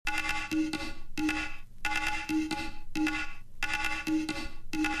Welcome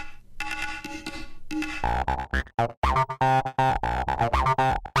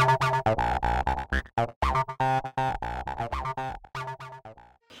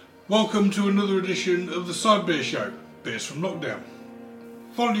to another edition of the Side Beer Show, Beers from Lockdown.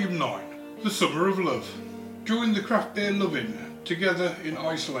 Volume 9, The Summer of Love. Join the craft beer loving together in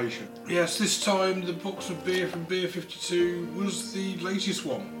isolation. Yes, this time the box of beer from Beer 52 was the latest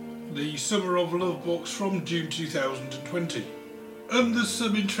one, the Summer of Love box from June 2020. And there's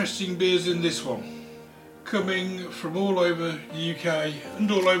some interesting beers in this one, coming from all over the UK and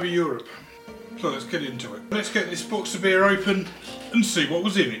all over Europe. So let's get into it. Let's get this box of beer open and see what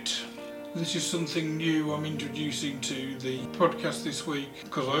was in it. This is something new I'm introducing to the podcast this week,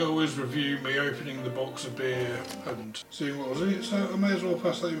 because I always review me opening the box of beer and seeing what was in it, so I may as well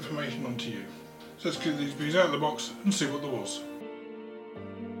pass that information on to you. So let's get these beers out of the box and see what there was.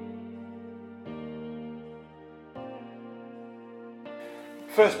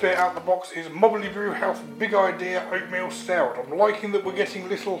 First beer out of the box is Mobley Brewhouse Big Idea Oatmeal Stout. I'm liking that we're getting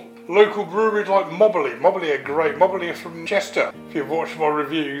little local breweries like Mobley. Mobley are great. Mobley are from Chester. If you've watched my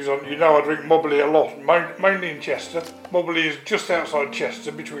reviews, you know I drink Mobley a lot, mainly in Chester. Mobley is just outside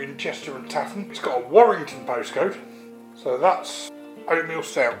Chester, between Chester and Tatham. It's got a Warrington postcode, so that's Oatmeal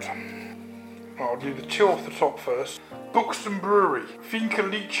Stout. I'll do the two off the top first. Buxton Brewery Finca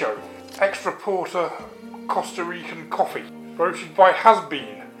Licho Extra Porter Costa Rican Coffee. Roasted by Has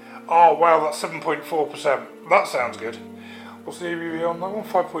Been. Oh wow, that's 7.4%. That sounds good. What's the ABV on that one?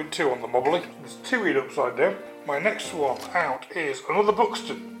 5.2 on the Mobley. There's two in upside down. My next one out is another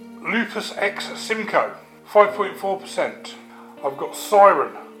Buxton. Lupus X Simcoe. 5.4%. I've got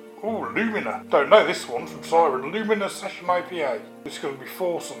Siren. Ooh, Lumina. Don't know this one from Siren. Lumina Session IPA. It's going to be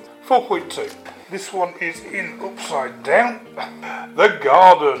foursome. 4.2. This one is in upside down. The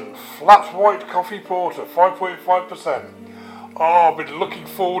Garden. Flat White Coffee Porter. 5.5%. Oh, I've been looking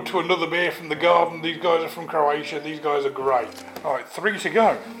forward to another beer from the Garden. These guys are from Croatia. These guys are great. Alright, 3 to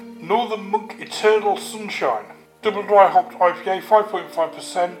go. Northern Monk Eternal Sunshine. Double dry hopped IPA,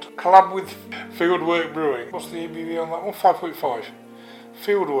 5.5%. Collab with Fieldwork Brewing. What's the ABV on that one? 5.5.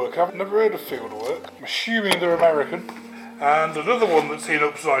 Fieldwork. I've never heard of Fieldwork. I'm assuming they're American. And another one that's in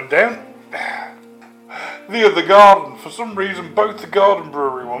upside down. The Other Garden. For some reason, both the Garden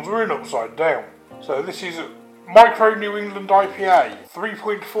Brewery ones were in upside down. So this is Micro New England IPA,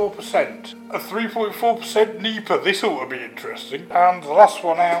 3.4%. A 3.4% NEPA, this ought to be interesting. And the last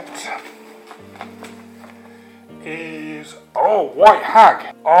one out is, White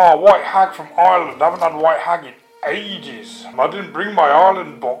Hag. White Hag from Ireland. I haven't had White Hag in ages. I didn't bring my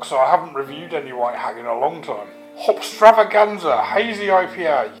Ireland box, so I haven't reviewed any White Hag in a long time. Hopstravaganza Hazy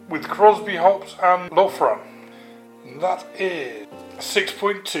IPA with Crosby hops and Lofran. And that is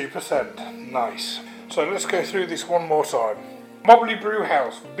 6.2%. Nice. So let's go through this one more time. Mobley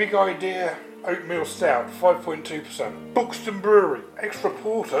Brewhouse Big Idea Oatmeal Stout, 5.2%. Buxton Brewery Extra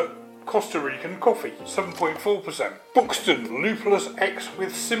Porter Costa Rican Coffee, 7.4%. Buxton Lupulus X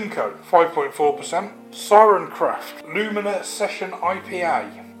with Simcoe, 5.4%. Siren Craft Lumina Session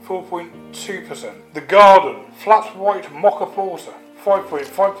IPA, 4.2%. The Garden Flat White Mocha Porter,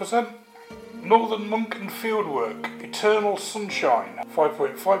 5.5%. Northern Monk and Fieldwork Eternal Sunshine,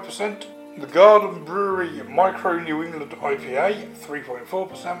 5.5%. The Garden Brewery Micro New England IPA,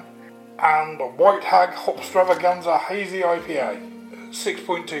 3.4%. And a White Hag Hopstravaganza Hazy IPA,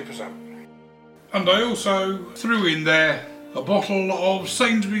 6.2%. And I also threw in there a bottle of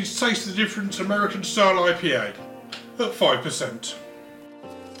Sainsbury's Taste the Difference American Style IPA at 5%.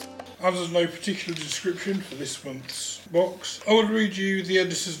 As there's no particular description for this month's box, I will read you the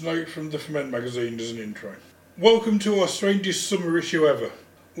editor's note from the Ferment magazine as an intro. Welcome to our strangest summer issue ever.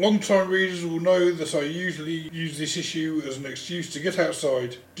 Long-time readers will know that I usually use this issue as an excuse to get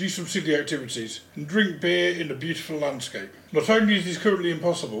outside, do some silly activities, and drink beer in a beautiful landscape. Not only is this currently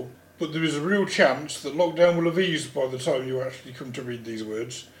impossible, but there is a real chance that lockdown will have eased by the time you actually come to read these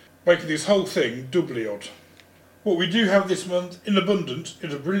words, making this whole thing doubly odd. What we do have this month in abundance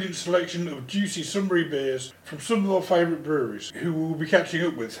is a brilliant selection of juicy summery beers from some of our favourite breweries, who we will be catching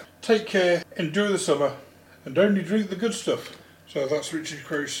up with. Take care, enjoy the summer, and only drink the good stuff. So that's Richard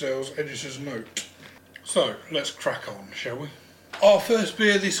Crowsell's editor's note. So let's crack on, shall we? Our first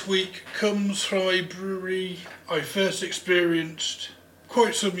beer this week comes from a brewery I first experienced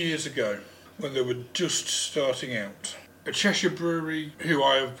quite some years ago when they were just starting out. A Cheshire brewery who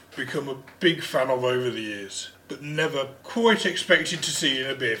I have become a big fan of over the years, but never quite expected to see in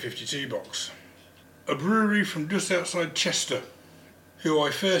a Beer 52 box. A brewery from just outside Chester, who I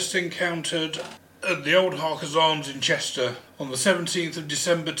first encountered at the Old Harker's Arms in Chester on the 17th of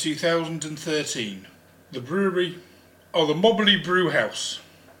December 2013. The brewery are the Mobley Brew House,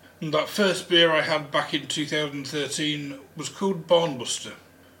 and that first beer I had back in 2013 was called Barnbuster.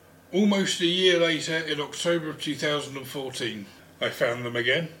 Almost a year later, in October of 2014, I found them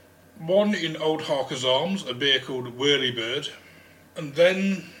again. One in Old Harker's Arms, a beer called Whirlybird, and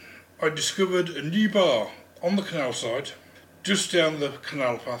then I discovered a new bar on the canal side, just down the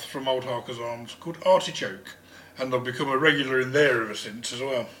canal path from Old Harker's Arms, called Artichoke, and I've become a regular in there ever since as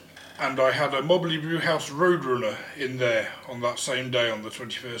well. And I had a Mobley Brewhouse Roadrunner in there on that same day, on the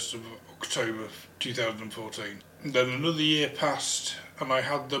 21st of October 2014. And then another year passed, and I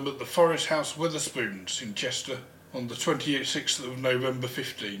had them at the Forest House Wetherspoons in Chester on the 26th of November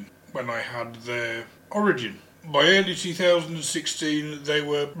 15, when I had their origin. By early 2016, they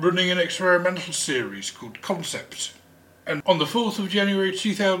were running an experimental series called Concept. And on the 4th of January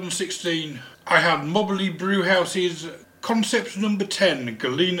 2016, I had Mobley Brewhouse's Concept number 10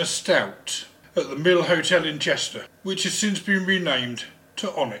 Galena Stout at the Mill Hotel in Chester, which has since been renamed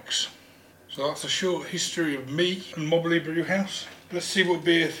to Onyx. So that's a short history of me and Mobley Brewhouse. Let's see what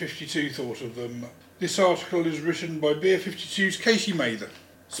Beer 52 thought of them. This article is written by Beer 52's Casey Mather.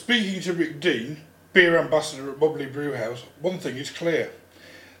 Speaking to Rick Dean, beer ambassador at Mobley Brewhouse, one thing is clear.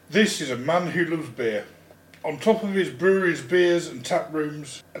 This is a man who loves beer. On top of his breweries, beers and tap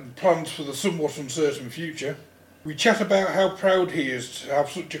rooms and plans for the somewhat uncertain future, we chat about how proud he is to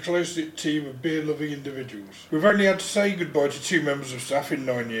have such a close-knit team of beer-loving individuals. We've only had to say goodbye to 2 members of staff in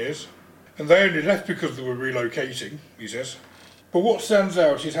 9 years, and they only left because they were relocating, he says. But what stands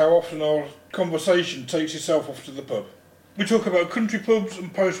out is how often our conversation takes itself off to the pub. We talk about country pubs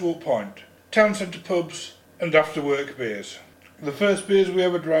and post-walk pint, town centre pubs and after-work beers, the first beers we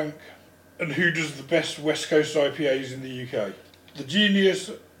ever drank, and who does the best West Coast IPAs in the UK. The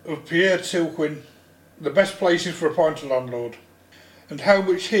genius of Pierre Tilquin, the best places for a pint landlord, and how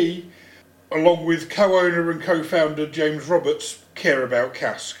much he, along with co-owner and co-founder James Roberts, care about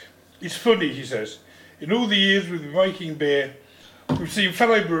cask. It's funny, he says, in all the years we've been making beer, we've seen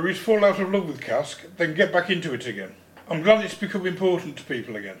fellow breweries fall out of love with cask, then get back into it again. I'm glad it's become important to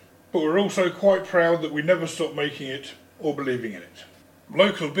people again, but we're also quite proud that we never stopped making it or believing in it.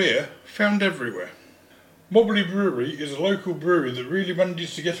 Local beer found everywhere. Mobley Brewery is a local brewery that really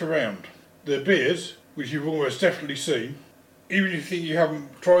manages to get around. Their beers, which you've almost definitely seen, even if you think you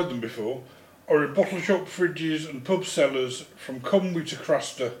haven't tried them before, are in bottle shop fridges and pub cellars from Conwy to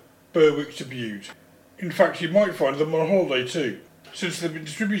Craster, Berwick to Bude. In fact, you might find them on holiday too, since they've been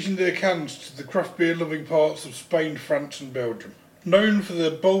distributing their cans to the craft beer loving parts of Spain, France and Belgium. Known for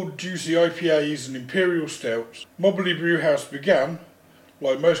their bold, juicy IPAs and imperial stouts, Mobley Brewhouse began,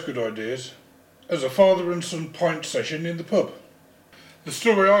 like most good ideas, as a father and son pint session in the pub. The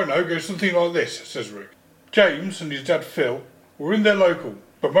story I know goes something like this, says Rick. James and his dad Phil were in their local,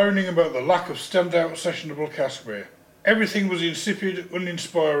 bemoaning about the lack of standout sessionable cask beer. Everything was insipid,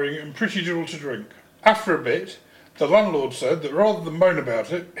 uninspiring and pretty dull to drink. After a bit, the landlord said that rather than moan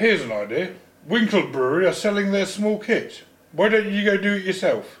about it, here's an idea. Winkle Brewery are selling their small kit. Why don't you go do it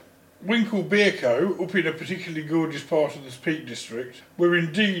yourself? Winkle Beer Co, up in a particularly gorgeous part of the Peak District, were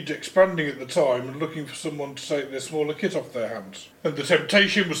indeed expanding at the time and looking for someone to take their smaller kit off their hands. And the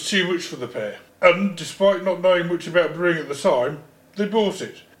temptation was too much for the pair. And, despite not knowing much about brewing at the time, they bought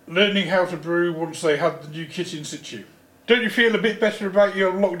it, learning how to brew once they had the new kit in situ. Don't you feel a bit better about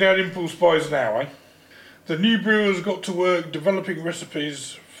your lockdown impulse buys now, eh? The new brewers got to work developing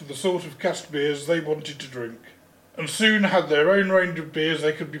recipes for the sort of cask beers they wanted to drink, and soon had their own range of beers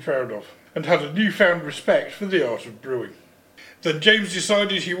they could be proud of, and had a newfound respect for the art of brewing. Then James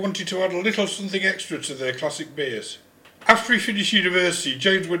decided he wanted to add a little something extra to their classic beers. After he finished university,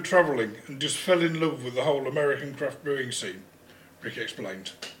 James went travelling and just fell in love with the whole American craft brewing scene, Rick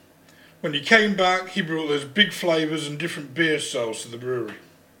explained. When he came back, he brought those big flavours and different beer styles to the brewery.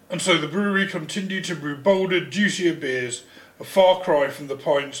 And so the brewery continued to brew bolder, juicier beers, a far cry from the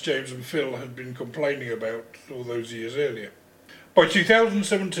pints James and Phil had been complaining about all those years earlier. By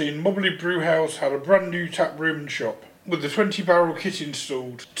 2017, Mobley Brewhouse had a brand new tap room and shop, with the 20-barrel kit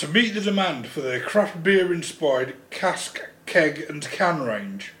installed to meet the demand for their craft beer-inspired cask, keg and can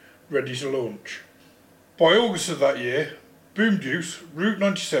range, ready to launch. By August of that year, Boom Juice, Route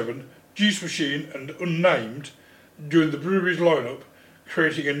 97, Juice Machine and Unnamed joined the brewery's lineup,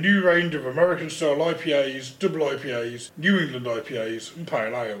 creating a new range of American-style IPAs, double IPAs, New England IPAs and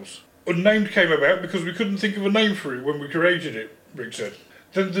pale ales. Unnamed came about because we couldn't think of a name for it when we created it, Rick said.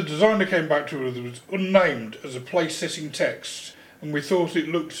 Then the designer came back to us with Unnamed as a place-setting text, and we thought it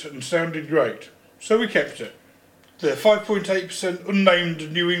looked and sounded great, so we kept it. Their 5.8%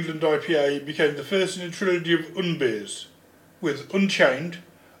 unnamed New England IPA became the first in a trilogy of unbeers, with Unchained,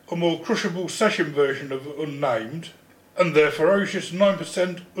 a more crushable session version of Unnamed, and their ferocious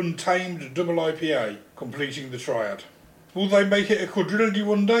 9% Untamed double IPA, completing the triad. Will they make it a quadrilogy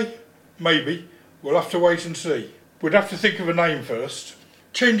one day? Maybe. We'll have to wait and see. We'd have to think of a name first.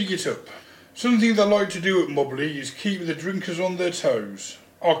 Changing it up. Something they like to do at Mobley is keep the drinkers on their toes.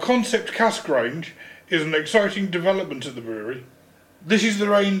 Our concept cask range is an exciting development at the brewery. This is the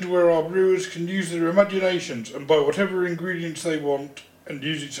range where our brewers can use their imaginations and buy whatever ingredients they want and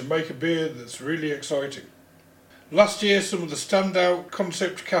use it to make a beer that's really exciting. Last year, some of the standout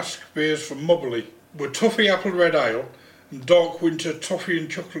concept cask beers from Mobley were Toffee Apple Red Ale and Dark Winter Toffee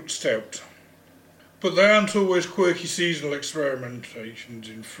and Chocolate Stout. But they aren't always quirky seasonal experimentations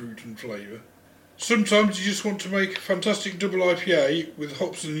in fruit and flavour. Sometimes you just want to make a fantastic double IPA with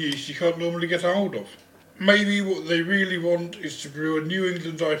hops and yeast you can't normally get a hold of. Maybe what they really want is to brew a New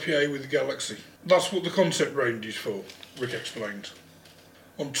England IPA with Galaxy. That's what the concept range is for, Rick explained.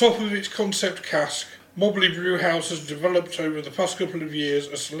 On top of its concept cask, Mobley Brewhouse has developed over the past couple of years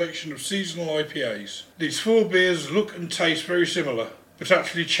a selection of seasonal IPAs. These 4 beers look and taste very similar, but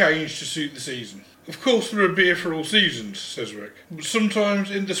actually change to suit the season. Of course there are beer for all seasons, says Rick, but sometimes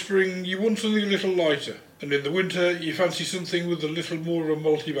in the spring you want something a little lighter, and in the winter you fancy something with a little more of a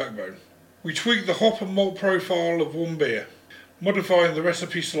malty backbone. We tweak the hop and malt profile of one beer, modifying the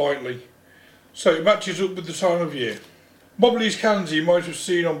recipe slightly, so it matches up with the time of year. Mobley's cans you might have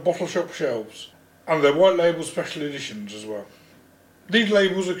seen on bottle shop shelves, and their white label special editions as well. These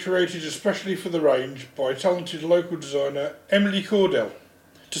labels are created especially for the range by talented local designer Emily Cordell,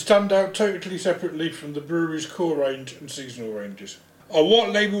 to stand out totally separately from the brewery's core range and seasonal ranges. Our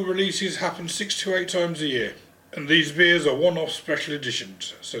white label releases happen 6 to 8 times a year, and these beers are one-off special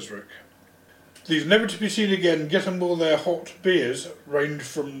editions, says Rick. These never to be seen again Get 'em All Their hot beers range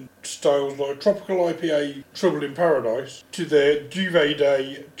from styles like Tropical IPA Trouble in Paradise to their Duvet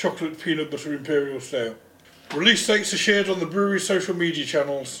Day Chocolate Peanut Butter Imperial Stout. Release dates are shared on the brewery's social media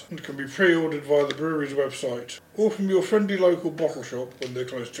channels and can be pre-ordered via the brewery's website or from your friendly local bottle shop when they're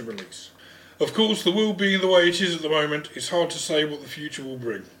close to release. Of course, the world being the way it is at the moment, it's hard to say what the future will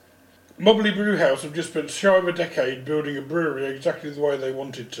bring. Mobley Brewhouse have just spent shy of a decade building a brewery exactly the way they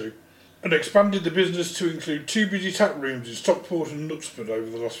wanted to, and expanded the business to include 2 busy tap rooms in Stockport and Knutsford over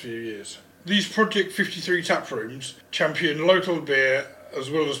the last few years. These Project 53 tap rooms champion local beer as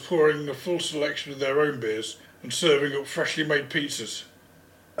well as pouring a full selection of their own beers and serving up freshly made pizzas.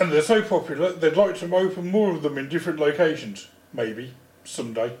 And they're so popular they'd like to open more of them in different locations, maybe,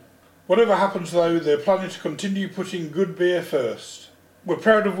 someday. Whatever happens though, they're planning to continue putting good beer first. We're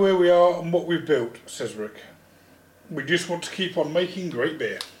proud of where we are and what we've built, says Rick. We just want to keep on making great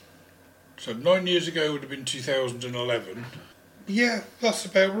beer. So 9 years ago would have been 2011. Yeah, that's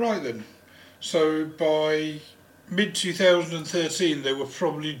about right then. So by mid-2013 they were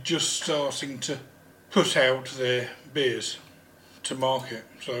probably just starting to put out their beers to market.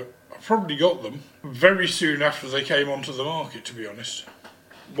 So I probably got them very soon after they came onto the market, to be honest.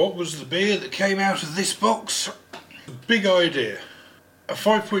 What was the beer that came out of this box? The Big Idea. A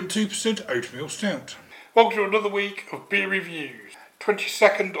 5.2% oatmeal stout. Welcome to another week of beer reviews.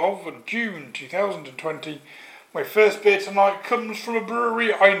 22nd of June 2020. My first beer tonight comes from a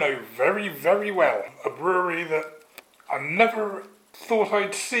brewery I know very, very well. A brewery that I never thought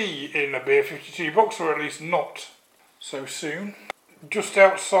I'd see in a Beer 52 box, or at least not so soon. Just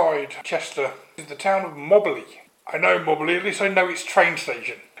outside Chester is the town of Mobley. I know Mobley, at least I know its train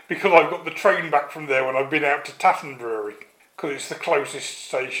station, because I've got the train back from there when I've been out to Tatton Brewery, because it's the closest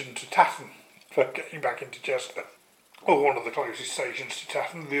station to Tatton for getting back into Chester. Or one of the closest stations to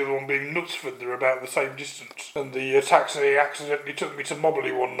Tatton, the other one being Knutsford. They're about the same distance. And the taxi accidentally took me to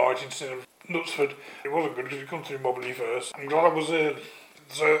Mobley one night instead of Knutsford. It wasn't good because it come through Mobley first. I'm glad I was early.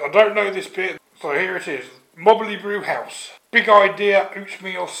 So I don't know this bit. So here it is. Mobley Brewhouse. Big Idea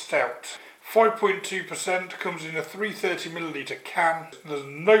Oatmeal Stout. 5.2%, comes in a 330ml can. There's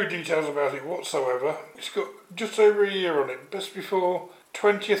no details about it whatsoever. It's got just over a year on it. Best before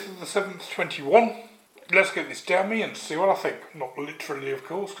 20th of the 7th, 21. Let's get this down me and see what I think. Not literally, of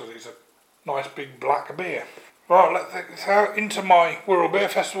course, because it's a nice big black beer. Right, let's take this out into my World Beer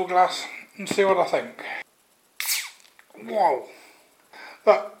Festival glass and see what I think. Wow.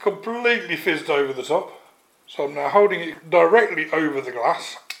 That completely fizzed over the top. So I'm now holding it directly over the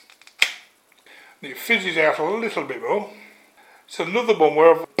glass. And it fizzes out a little bit more. It's another one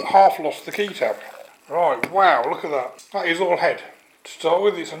where I've half lost the key tab. Right, wow, look at that. That is all head. To start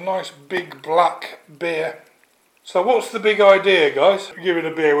with, it's a nice big black beer. So what's the big idea, guys? Giving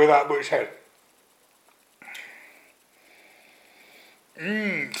a beer with that much head.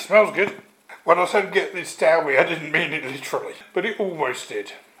 Smells good. When I said get this down me, I didn't mean it literally, but it almost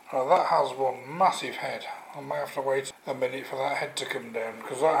did. Now that has one massive head. I may have to wait a minute for that head to come down,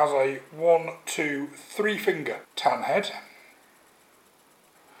 because that has a 1, 2, 3 finger tan head.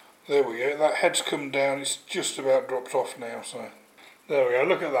 There we go, that head's come down, it's just about dropped off now, so there we go,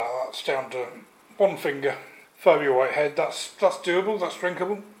 look at that, that's down to 1 finger. Foamy white head, that's doable, that's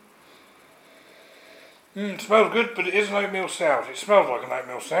drinkable. Smells good, but it is an oatmeal stout. It smells like an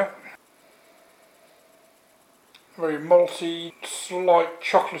oatmeal stout. Very malty, slight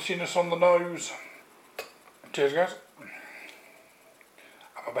chocolatiness on the nose. Cheers, guys.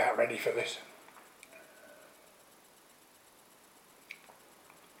 I'm about ready for this.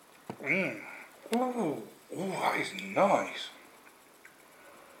 Ooh, that is nice.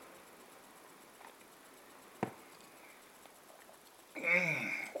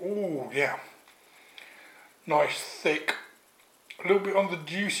 Ooh, yeah. Nice, thick. A little bit on the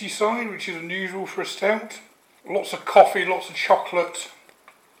juicy side, which is unusual for a stout. Lots of coffee, lots of chocolate.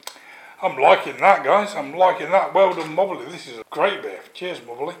 I'm liking that, guys. I'm liking that. Well done, Mobley. This is a great beer. Cheers,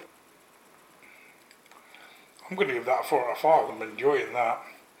 Mobley. I'm going to give that a 4 out of 5. I'm enjoying that.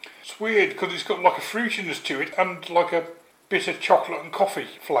 It's weird because it's got like a fruitiness to it and like a bit of chocolate and coffee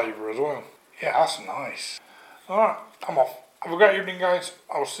flavour as well. Yeah, that's nice. Alright, I'm off. Have a great evening, guys.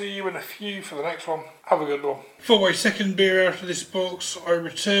 I'll see you in a few for the next one. Have a good one. For my second beer out of this box, I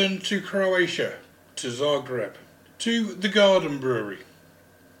return to Croatia, to Zagreb, to the Garden Brewery.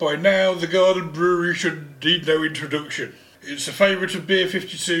 By now, the Garden Brewery should need no introduction. It's a favourite of Beer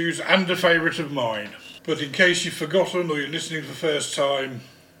 52's and a favourite of mine. But in case you've forgotten or you're listening for the first time,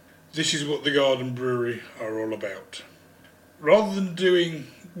 this is what the Garden Brewery are all about. Rather than doing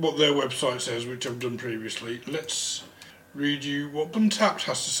what their website says, which I've done previously, let's read you what Untapped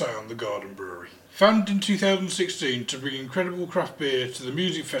has to say on the Garden Brewery. Founded in 2016 to bring incredible craft beer to the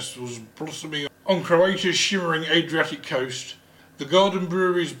music festivals blossoming on Croatia's shimmering Adriatic coast, the Garden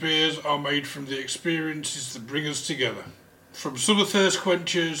Brewery's beers are made from the experiences that bring us together. From summer thirst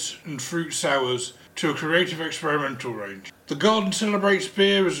quenchers and fruit sours to a creative experimental range. The Garden celebrates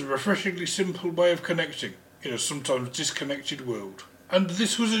beer as a refreshingly simple way of connecting in a sometimes disconnected world. And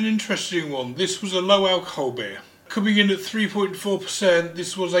this was an interesting one. This was a low alcohol beer. Coming in at 3.4%,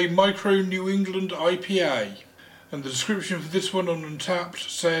 this was a Micro New England IPA. And the description for this one on Untapped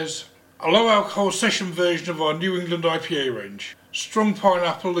says, a low alcohol session version of our New England IPA range. Strong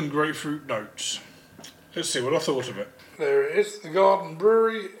pineapple and grapefruit notes. Let's see what I thought of it. There it is, the Garden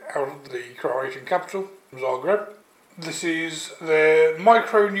Brewery out of the Croatian capital, Zagreb. This is their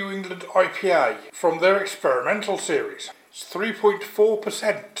Micro New England IPA from their experimental series. It's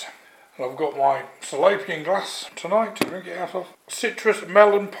 3.4%. And I've got my Salopian glass tonight to drink it out of. Citrus,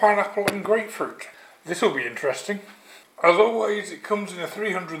 melon, pineapple and grapefruit. This will be interesting. As always, it comes in a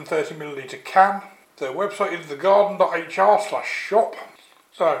 330ml can. Their website is thegarden.hr/shop.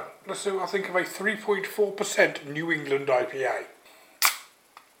 So, let's see what I think of a 3.4% New England IPA.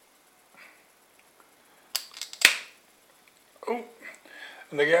 Oh,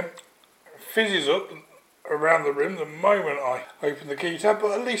 and again, fizzes up around the rim the moment I open the key tab,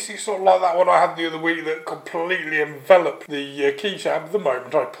 but at least it's not like that one I had the other week that completely enveloped the key tab the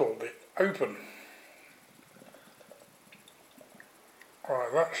moment I pulled it open.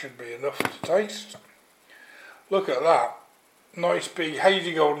 Right, that should be enough to taste. Look at that. Nice big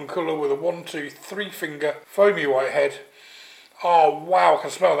hazy golden colour with a 1, 2, 3 finger foamy white head. Oh wow, I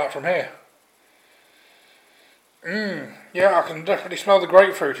can smell that from here. Yeah, I can definitely smell the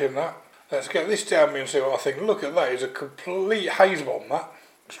grapefruit in that. Let's get this down me and see what I think. Look at that, it's a complete haze bomb that.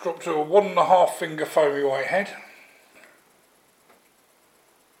 It's dropped to a 1.5 finger foamy white head.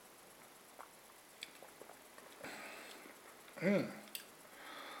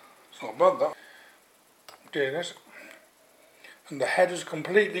 It's not bad that. Doing this. And the head is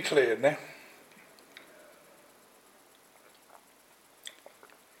completely cleared now.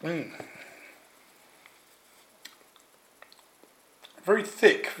 Very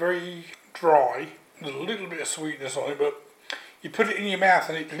thick, very dry. There's a little bit of sweetness on it, but you put it in your mouth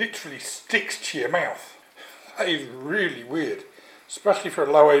and it literally sticks to your mouth. That is really weird, especially for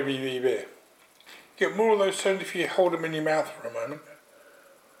a low ABV beer. Get more of those sounds if you hold them in your mouth for a moment.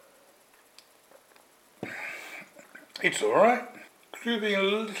 It's alright. Could have been a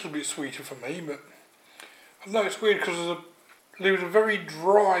little bit sweeter for me, but I know it's weird because there's a very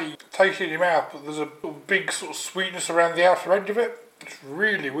dry taste in your mouth, but there's a big sort of sweetness around the outer edge of it. It's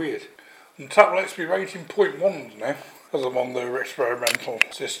really weird. And Tap lets me rating 0.1s now, as I'm on their experimental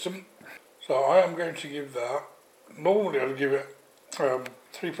system. So I am going to give that, normally I'd give it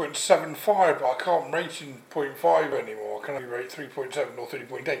 3.75, but I can't rate in 0.5 anymore. I can only rate 3.7 or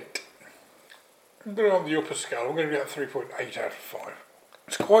 3.8. But on the upper scale, I'm going to get a 3.8 out of 5.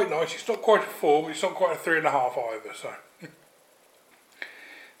 It's quite nice. It's not quite a 4, but it's not quite a 3.5 either, so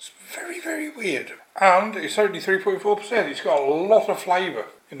it's very, very weird. And it's only 3.4%. It's got a lot of flavour.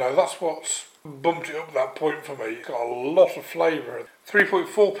 You know, that's what's bumped it up that point for me. It's got a lot of flavour.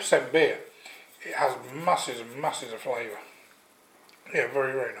 3.4% beer. It has masses and masses of flavour. Yeah,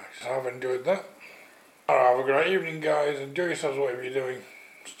 very, very nice. I've enjoyed that. Alright, have a great evening, guys. Enjoy yourselves, whatever you're doing.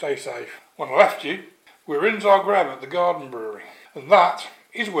 Stay safe. When I left you, we were in Zagreb at the Garden Brewery. And that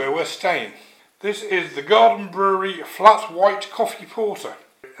is where we're staying. This is the Garden Brewery Flat White Coffee Porter.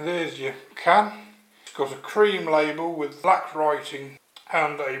 There's your can. It's got a cream label with black writing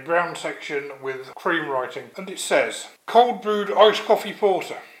and a brown section with cream writing. And it says, cold brewed iced coffee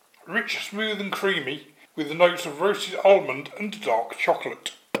porter. Rich, smooth and creamy with the notes of roasted almond and dark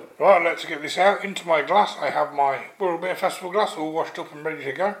chocolate. Right, let's get this out into my glass. I have my World Beer Festival glass all washed up and ready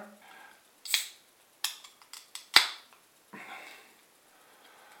to go.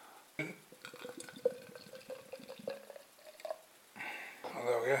 There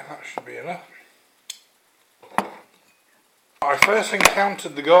we go, that should be enough. I first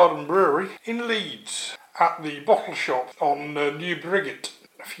encountered the Garden Brewery in Leeds at the bottle shop on New Briggate,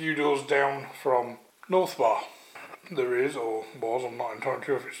 a few doors down from North Bar. There is, or was, I'm not entirely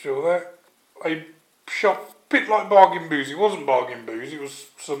sure if it's still there, a shop a bit like Bargain Booze. It wasn't Bargain Booze, it was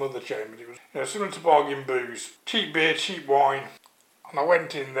some other chain, but it was similar to Bargain Booze. Cheap beer, cheap wine. And I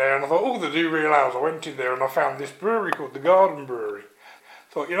went in there and I thought, oh, they do real ales. I went in there and I found this brewery called the Garden Brewery.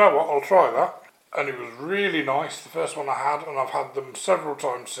 Thought, you know what, I'll try that. And it was really nice, the first one I had, and I've had them several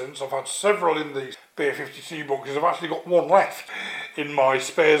times since. I've had several in these Beer 52 boxes. I've actually got one left in my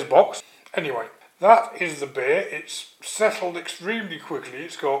spares box. Anyway, that is the beer. It's settled extremely quickly.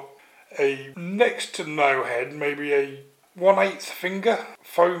 It's got a next to no head, maybe a 1/8 finger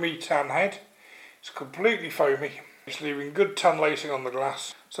foamy tan head. It's completely foamy. It's leaving good tan lacing on the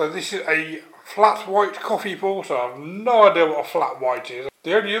glass. So this is a flat white coffee porter. I have no idea what a flat white is.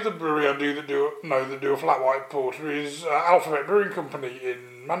 The only other brewery I do that do a flat white porter is Alphabet Brewing Company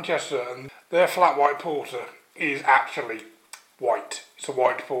in Manchester, and their flat white porter is actually white. It's a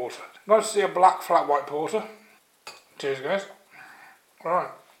white porter. Nice to see a black flat white porter. Cheers, guys.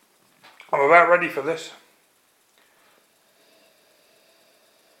 Alright, I'm about ready for this.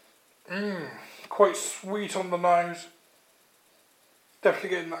 Quite sweet on the nose. Definitely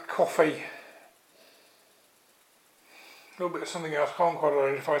getting that coffee. A little bit of something else, can't quite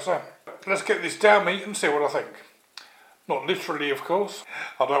identify, so let's get this down me and see what I think. Not literally, of course.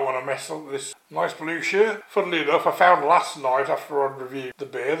 I don't want to mess up this nice blue shirt. Funnily enough, I found last night after I'd reviewed the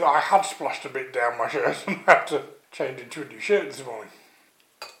beer that I had splashed a bit down my shirt and had to change into a new shirt this morning.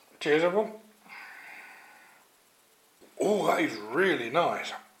 Cheers, everyone. Oh, that is really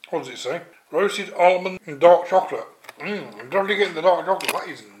nice. What does it say? Roasted almond and dark chocolate. I'm definitely getting the dark chocolate. That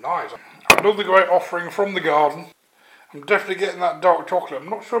is nice. Another great offering from the garden. I'm definitely getting that dark chocolate. I'm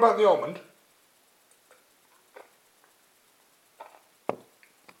not sure about the almond.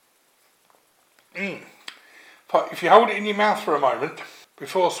 But if you hold it in your mouth for a moment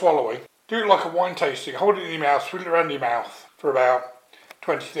before swallowing, do it like a wine tasting. Hold it in your mouth, swirl it around your mouth for about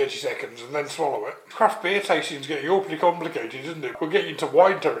 20-30 seconds and then swallow it. Craft beer tasting is getting awfully complicated, isn't it? We're getting into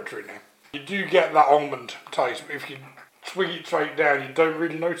wine territory now. You do get that almond taste, but if you swing it straight down, you don't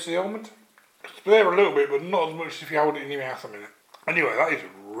really notice the almond. It's there a little bit, but not as much as if you hold it in your mouth a minute. Anyway, that is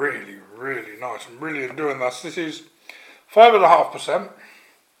really, really nice. I'm really enjoying this. This is 5.5%.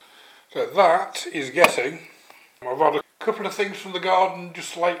 So that is getting... I've had a couple of things from the garden just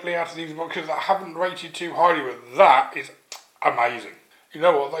slightly out of these boxes that I haven't rated too highly, but that is amazing. You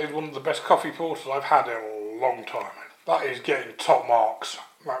know what? That is one of the best coffee porters I've had in a long time. That is getting top marks.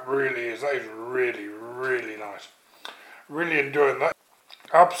 That really is. That is really, really nice. Really enjoying that.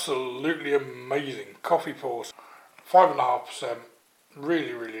 Absolutely amazing coffee porter. 5.5%.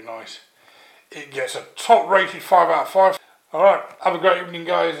 Really, really nice. It gets a top rated 5 out of 5. Alright, have a great evening,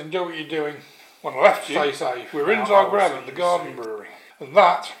 guys. Enjoy what you're doing. When I left you, stay safe. We're in Zagreb at the Garden Brewery. And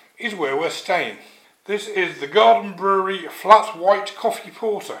that is where we're staying. This is the Garden Brewery Flat White Coffee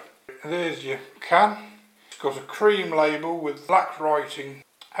Porter. There's your can. It's got a cream label with black writing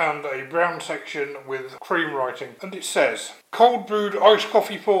and a brown section with cream writing. And it says, cold brewed iced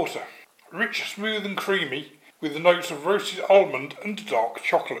coffee porter. Rich, smooth and creamy with the notes of roasted almond and dark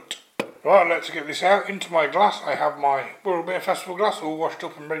chocolate. Right, let's get this out into my glass. I have my World Beer Festival glass all washed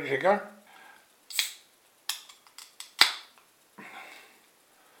up and ready to go.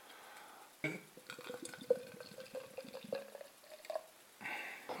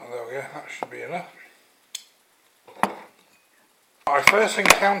 There we go, that should be enough. I first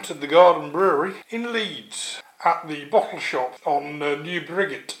encountered the Garden Brewery in Leeds at the bottle shop on New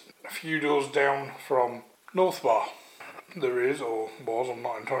Briggate, a few doors down from North Bar. There is, or was, I'm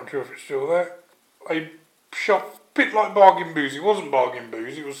not entirely sure if it's still there, a shop a bit like Bargain Booze. It wasn't Bargain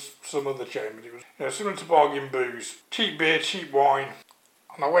Booze, it was some other chain, but it was similar to Bargain Booze. Cheap beer, cheap wine.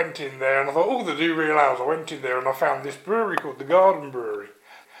 And I went in there and I thought, oh, they do real ales. I went in there and I found this brewery called the Garden Brewery.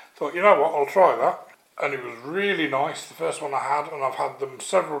 Thought, you know what, I'll try that. And it was really nice, the first one I had, and I've had them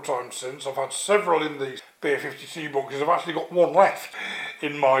several times since. I've had several in these Beer 52 boxes. I've actually got one left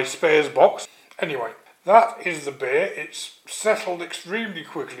in my spares box. Anyway, that is the beer. It's settled extremely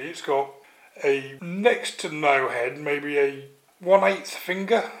quickly. It's got a next to no head, maybe a 1/8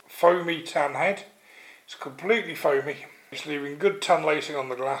 finger foamy tan head. It's completely foamy. It's leaving good tan lacing on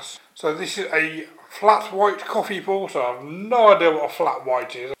the glass. So this is a flat white coffee porter. I have no idea what a flat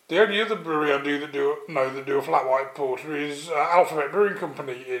white is. The only other brewery I know that do a flat white porter is Alphabet Brewing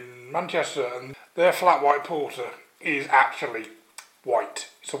Company in Manchester, and their flat white porter is actually white.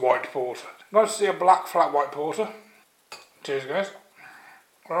 It's a white porter. Nice to see a black flat white porter. Cheers, guys.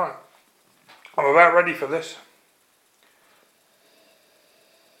 Alright, I'm about ready for this.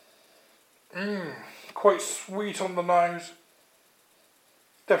 Quite sweet on the nose.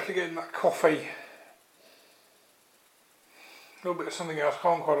 Definitely getting that coffee. A little bit of something else,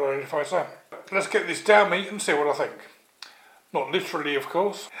 can't quite identify, so let's get this down me and see what I think. Not literally, of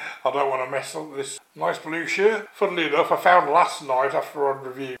course. I don't want to mess up this nice blue shirt. Funnily enough, I found last night after I'd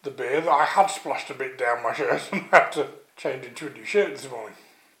reviewed the beer that I had splashed a bit down my shirt and had to change into a new shirt this morning.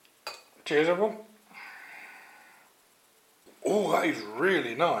 Cheers, everyone. Oh, that is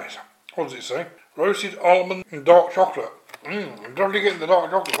really nice. What does it say? Roasted almond and dark chocolate. I'm definitely getting the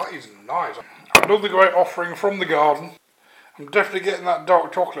dark chocolate. That is nice. Another great offering from the garden. I'm definitely getting that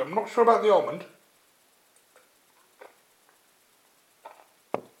dark chocolate. I'm not sure about the almond.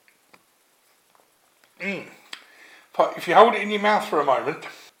 But if you hold it in your mouth for a moment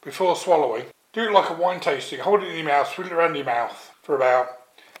before swallowing, do it like a wine tasting. Hold it in your mouth, swirl it around your mouth for about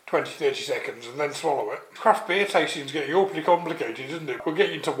 20-30 seconds and then swallow it. Craft beer tasting is getting awfully complicated, isn't it? We're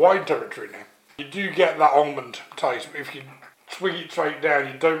getting into wine territory now. You do get that almond taste, but if you swig it straight down,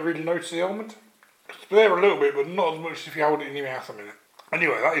 you don't really notice the almond. It's there a little bit, but not as much as if you hold it in your mouth a minute.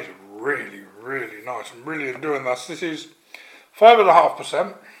 Anyway, that is really, really nice. I'm really enjoying this. This is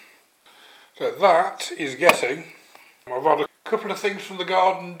 5.5%. So that is getting... I've had a couple of things from the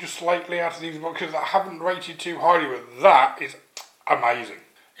garden just lately out of these boxes that I haven't rated too highly, but that is amazing.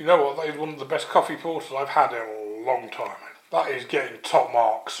 You know what? That is one of the best coffee porters I've had in a long time. That is getting top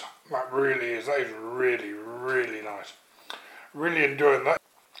marks. That really is. That is really, really nice. Really enjoying that.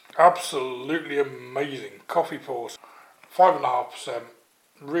 Absolutely amazing coffee porter. 5.5%.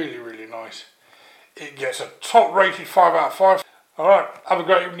 Really, really nice. It gets a top rated 5 out of 5. Alright, have a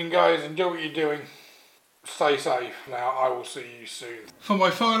great evening, guys. Enjoy what you're doing. Stay safe. Now, I will see you soon. For my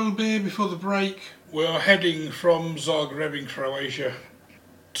final beer before the break, we're heading from Zagreb in Croatia,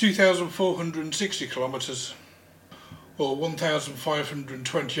 2,460 kilometres, or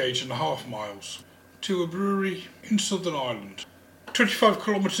 1,528.5 miles, to a brewery in Southern Ireland. 25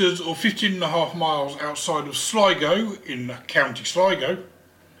 kilometres or 15.5 miles outside of Sligo, in County Sligo,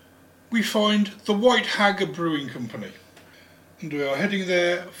 we find the White Hag Brewing Company. And we are heading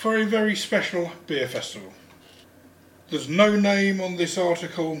there for a very special beer festival. There's no name on this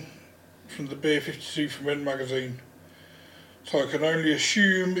article from the Beer 52 Ferment magazine, so I can only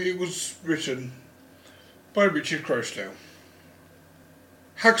assume it was written by Richard Crowsdale.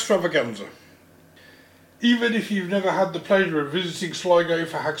 Hagstravaganza. Even if you've never had the pleasure of visiting Sligo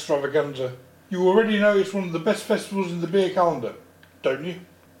for Hagstravaganza, you already know it's one of the best festivals in the beer calendar, don't you?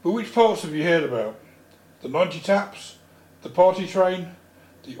 But which parts have you heard about? The 90 Taps? The Party Train,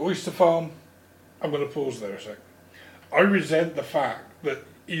 the Oyster Farm. I'm going to pause there a sec. I resent the fact that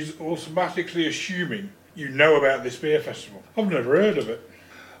he's automatically assuming you know about this beer festival. I've never heard of it.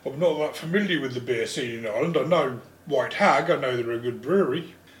 I'm not that familiar with the beer scene in Ireland. I know White Hag, I know they're a good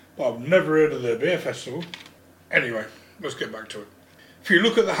brewery, but I've never heard of their beer festival. Anyway, let's get back to it. If you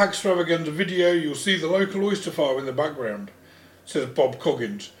look at the Hagstravaganza video, you'll see the local oyster farm in the background. It says Bob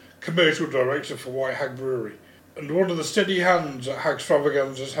Coggins, Commercial Director for White Hag Brewery, and one of the steady hands at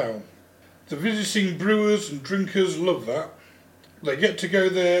Hagstravaganza's helm. The visiting brewers and drinkers love that. They get to go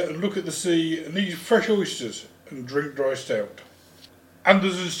there and look at the sea and eat fresh oysters and drink dry stout. And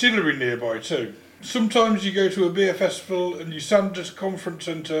there's a distillery nearby too. Sometimes you go to a beer festival and you stand at a conference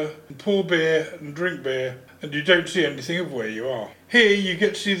centre and pour beer and drink beer and you don't see anything of where you are. Here you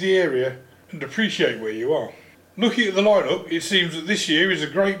get to see the area and appreciate where you are. Looking at the lineup, it seems that this year is a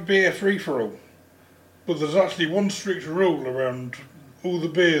great beer free-for-all. But there's actually one strict rule around all the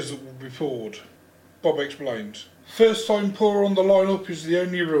beers that will be poured. Bob explains. First time pour on the lineup is the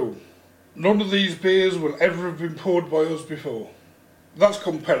only rule. None of these beers will ever have been poured by us before. That's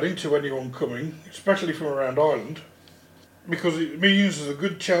compelling to anyone coming, especially from around Ireland, because it means there's a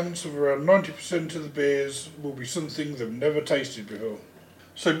good chance of around 90% of the beers will be something they've never tasted before.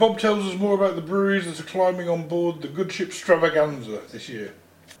 So Bob tells us more about the breweries that are climbing on board the Good Ship Stravaganza this year.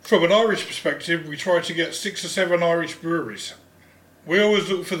 From an Irish perspective, we try to get 6 or 7 Irish breweries. We always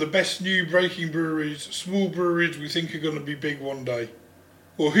look for the best new breaking breweries, small breweries we think are going to be big one day,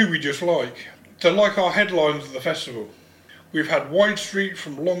 or who we just like. They're like our headlines at the festival. We've had Wide Street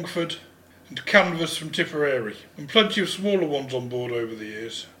from Longford and Canvas from Tipperary, and plenty of smaller ones on board over the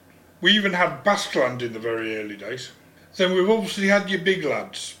years. We even had Baskeland in the very early days. Then we've obviously had your big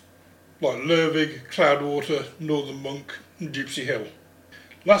lads, like Lervig, Cloudwater, Northern Monk and Gypsy Hill.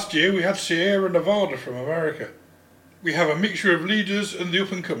 Last year we had Sierra Nevada from America. We have a mixture of leaders and the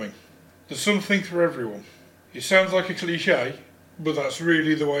up and coming. There's something for everyone. It sounds like a cliche, but that's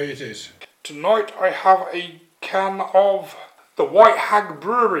really the way it is. Tonight I have a can of the White Hag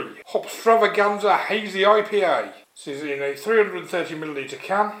Brewery Hop Stravaganza Hazy IPA. This is in a 330ml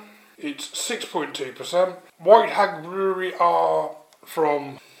can. It's 6.2%. White Hag Brewery are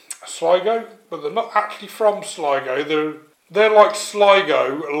from Sligo, but they're not actually from Sligo. They're like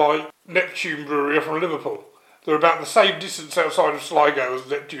Sligo, like Neptune Brewery are from Liverpool. They're about the same distance outside of Sligo as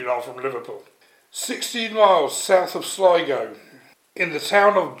Neptune are from Liverpool. 16 miles south of Sligo, in the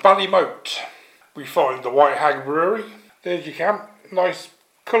town of Ballymote, we find the White Hag Brewery. There's your can. Nice,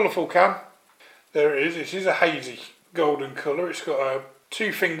 colourful can. There it is. It is a hazy golden colour. It's got a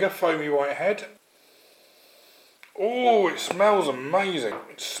 2-finger foamy white head. Oh, it smells amazing.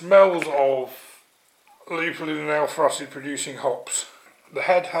 It smells of lupulin and alpha acid producing hops. The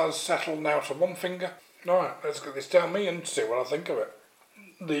head has settled now to 1 finger. Right, let's get this down me and see what I think of it.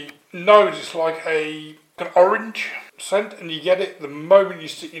 The nose is like an orange scent, and you get it the moment you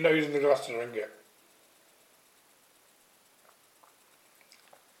stick your nose in the glass to drink it.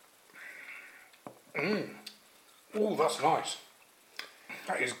 Oh, that's nice.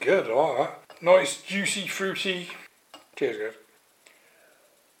 That is good, I like that. Nice, juicy, fruity. Cheers, guys.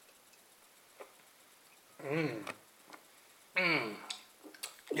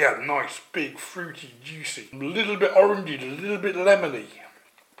 Yeah, nice, big, fruity, juicy. A little bit orangey, a little bit lemony.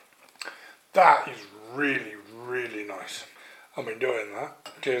 That is really, really nice. I'm enjoying that.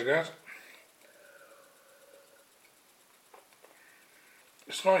 Cheers, guys.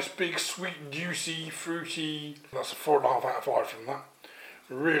 It's nice, big, sweet, juicy, fruity. That's a 4.5 out of 5 from that.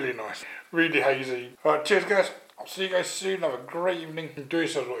 Really nice. Really hazy. Alright, cheers, guys. I'll see you guys soon. Have a great evening. Do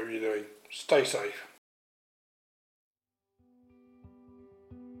yourselves whatever you're doing. Stay safe.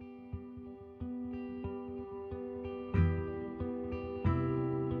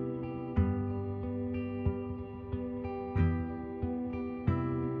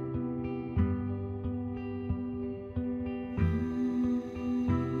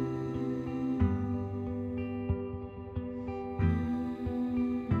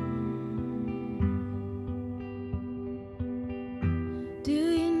 Do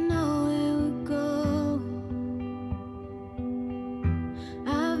you know where we're going?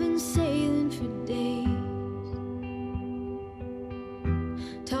 I've been sailing for days,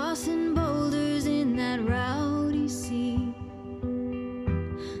 tossing boulders in that rowdy sea,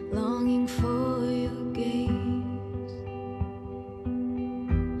 longing for your gaze,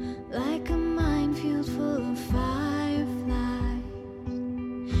 like a minefield full of fireflies,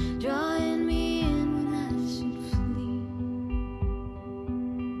 drawing me in when I should flee.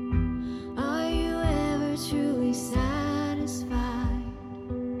 Are you ever truly satisfied?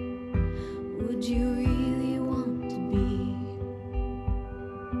 Would you really want to be?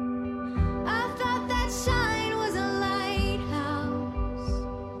 I thought that shine was a lighthouse,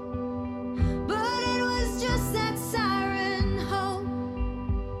 but it was just that siren hope.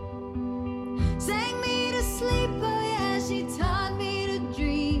 Sang me to sleep, oh yeah, she taught me to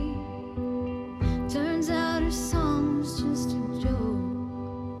dream. Turns out her song was just a joke.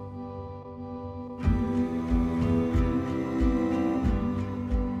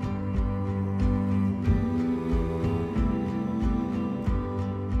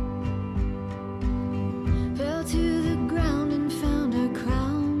 Fell to the ground and found our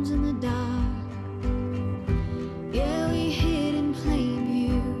crowns in the dark. Yeah, we hid in plain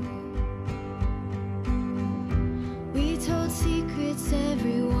view. We told secrets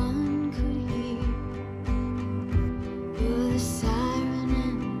everyone could hear. You're the siren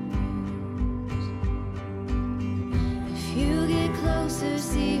and the muse. If you get closer,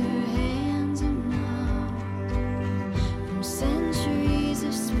 see her hands are numb from centuries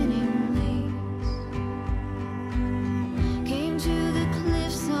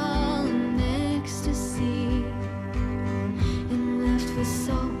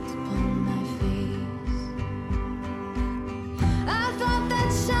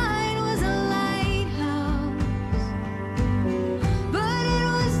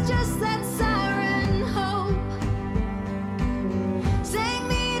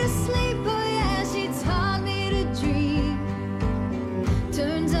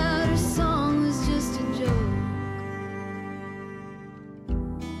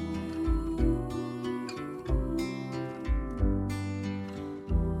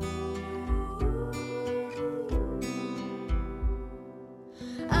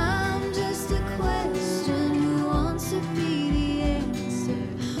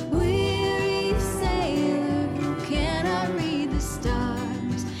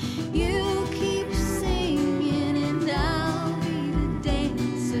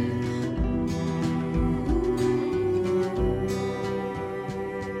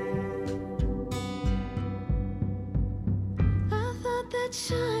that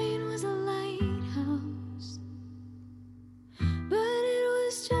shine was a lighthouse, but it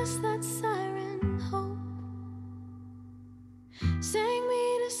was just that siren hope. Sang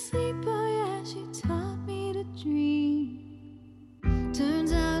me to sleep, oh yeah, she taught me to dream.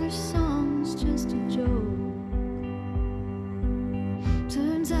 Turns out her song's just a joke.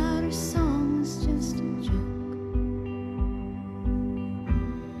 Turns out her song's just a joke.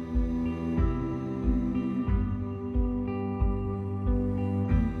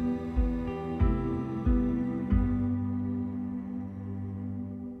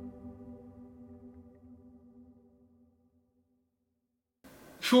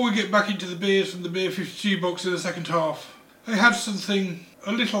 Before we get back into the beers from the Beer 52 box in the second half, I had something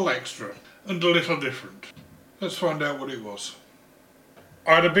a little extra and a little different. Let's find out what it was.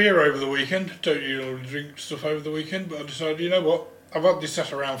 I had a beer over the weekend. Don't usually drink stuff over the weekend, but I decided, you know what, I've had this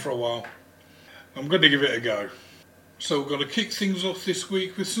sat around for a while. I'm going to give it a go. So we're going to kick things off this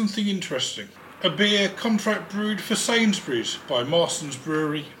week with something interesting. A beer contract brewed for Sainsbury's by Marston's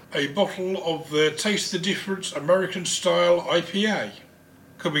Brewery. A bottle of their Taste the Difference American Style IPA,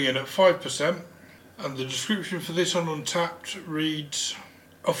 coming in at 5%, and the description for this on Untappd reads,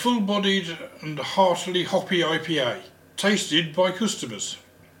 a full-bodied and heartily hoppy IPA, tasted by customers.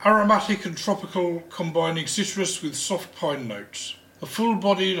 Aromatic and tropical, combining citrus with soft pine notes. A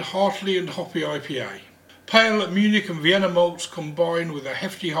full-bodied, heartily and hoppy IPA. Pale Munich and Vienna malts combine with a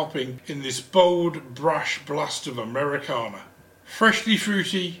hefty hopping in this bold, brash blast of Americana. Freshly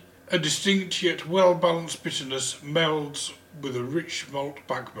fruity, a distinct yet well-balanced bitterness melds with a rich malt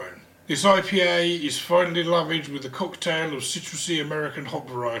backbone. This IPA is finely lavaged with a cocktail of citrusy American hop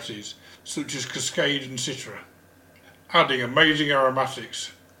varieties, such as Cascade and Citra, adding amazing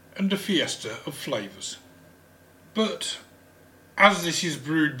aromatics and a fiesta of flavours. But as this is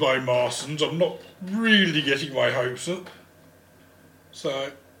brewed by Marston's, I'm not really getting my hopes up.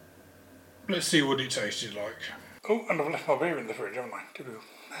 So let's see what it tasted like. Oh, and I've left my beer in the fridge, haven't I? Typical.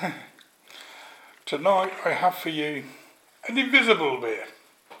 Tonight I have for you an invisible beer.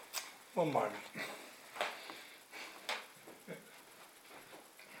 One moment.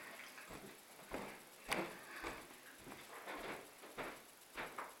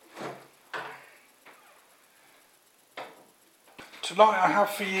 Tonight I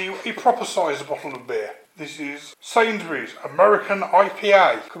have for you a proper sized bottle of beer. This is Sainsbury's American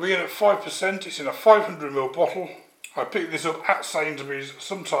IPA. Coming in at 5%, it's in a 500ml bottle. I picked this up at Sainsbury's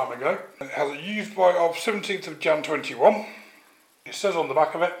some time ago. It has a use by of 17th of Jan 21. It says on the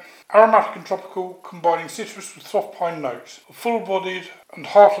back of it, aromatic and tropical, combining citrus with soft pine notes. A full-bodied and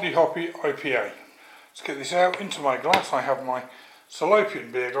heartily hoppy IPA. Let's get this out into my glass. I have my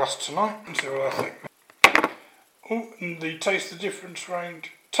Salopian beer glass tonight and see what I think. Oh, and the Taste the Difference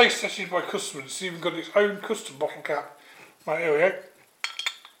range. Taste tested by customers. It's even got its own custom bottle cap. Right, here we go.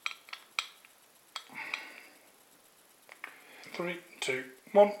 3, 2,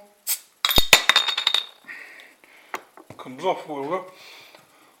 1. Comes off, we'll go.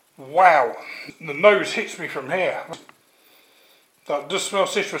 Wow, the nose hits me from here. That does smell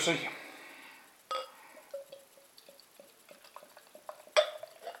citrusy.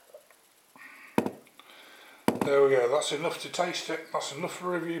 There we go, that's enough to taste it. That's enough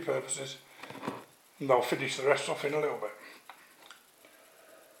for review purposes. And I'll finish the rest off in a little bit.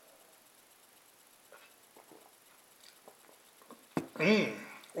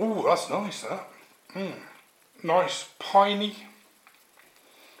 Oh, that's nice, that. Nice, piney.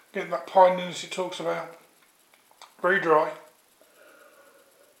 Getting that pininess it talks about. Very dry.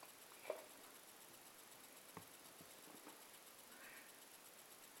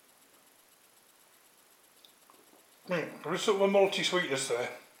 There is sort of a malty sweetness there.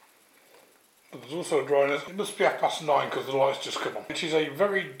 But there's also a dryness. It must be 9:30 because the light's just come on. It is a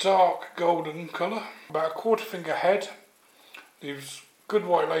very dark golden colour. About a quarter finger head. Leaves good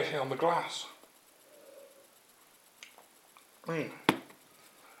white lating on the glass.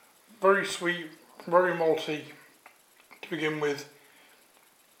 Very sweet, very malty to begin with.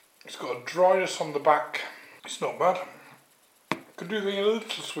 It's got a dryness on the back. It's not bad. Could do the a little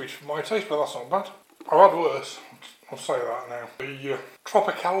sweet for my taste, but that's not bad. I've had worse, I'll say that now. The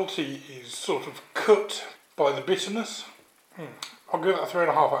tropicality is sort of cut by the bitterness. I'll give it a 3.5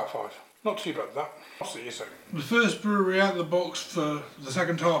 out of 5. Not too bad, that. I'll see you soon. The first brewery out of the box for the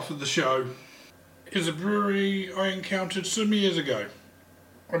second half of the show is a brewery I encountered some years ago.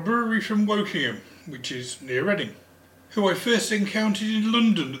 A brewery from Wokingham, which is near Reading, who I first encountered in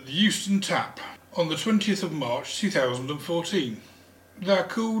London at the Euston Tap on the 20th of March 2014. They're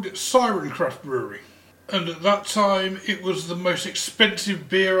called Sirencraft Brewery, and at that time it was the most expensive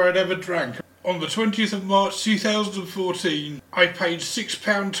beer I'd ever drank. On the 20th of March 2014, I paid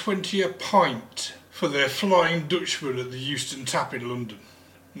 £6.20 a pint for their Flying Dutchman at the Euston Tap in London.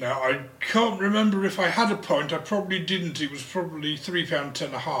 Now, I can't remember if I had a pint. I probably didn't. It was probably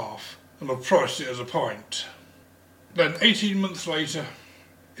 £3.10 a half, and I priced it as a pint. Then 18 months later,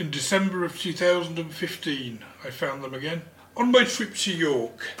 in December of 2015, I found them again on my trip to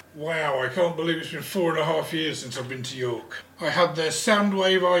York. Wow, I can't believe it's been 4.5 years since I've been to York. I had their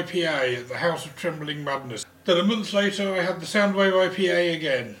Soundwave IPA at the House of Trembling Madness. Then a month later, I had the Soundwave IPA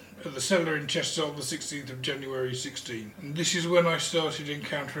again at the Cellar in Chester on the 16th of January 16. And this is when I started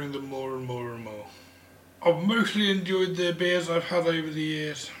encountering them more and more and more. I've mostly enjoyed their beers I've had over the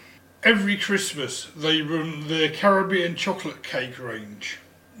years. Every Christmas they run their Caribbean chocolate cake range,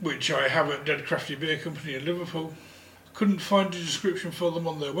 which I have at Dead Crafty Beer Company in Liverpool. Couldn't find a description for them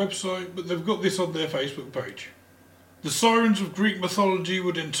on their website, but they've got this on their Facebook page. The sirens of Greek mythology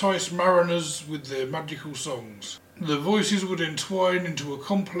would entice mariners with their magical songs. Their voices would entwine into a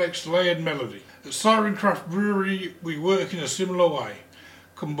complex layered melody. At Siren Craft Brewery we work in a similar way,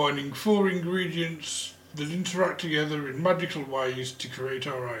 combining 4 ingredients that interact together in magical ways to create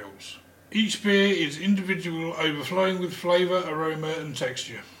our ales. Each beer is individual, overflowing with flavour, aroma and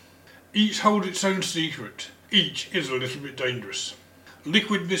texture. Each hold its own secret. Each is a little bit dangerous.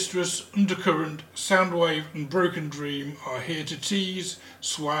 Liquid Mistress, Undercurrent, Soundwave and Broken Dream are here to tease,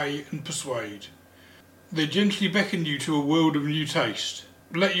 sway and persuade. They gently beckon you to a world of new taste.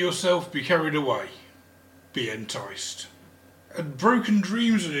 Let yourself be carried away. Be enticed. And Broken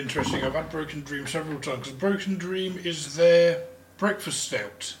Dreams are interesting. I've had Broken Dream several times because Broken Dream is their breakfast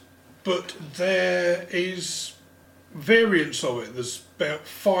stout. But there is variants of it. There's about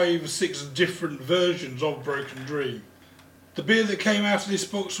 5 or 6 different versions of Broken Dream. The beer that came out of this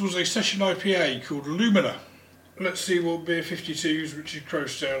box was a session IPA called Lumina. Let's see what Beer 52's Richard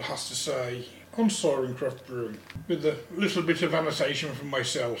Crowstale has to say on Siren Craft Brewing, with a little bit of annotation from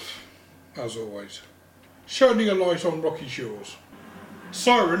myself, as always. Shining a light on rocky shores.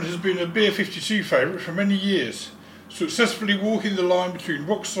 Siren has been a Beer 52 favourite for many years, successfully walking the line between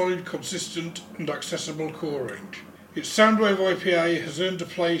rock-solid, consistent and accessible core range. Its Soundwave IPA has earned a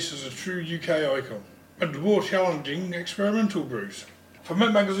place as a true UK icon, and more challenging experimental brews.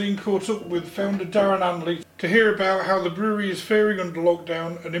 Ferment Magazine caught up with founder Darren Anley to hear about how the brewery is faring under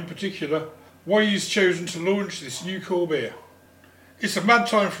lockdown and in particular why he's chosen to launch this new core beer. It's a mad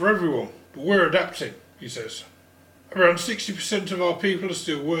time for everyone, but we're adapting, he says. Around 60% of our people are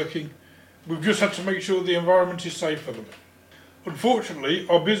still working. We've just had to make sure the environment is safe for them. Unfortunately,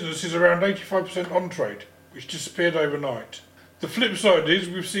 our business is around 85% on-trade, which disappeared overnight. The flip side is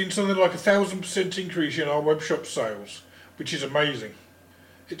we've seen something like 1,000% increase in our web shop sales, which is amazing.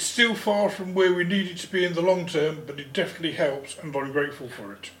 It's still far from where we need it to be in the long term, but it definitely helps and I'm grateful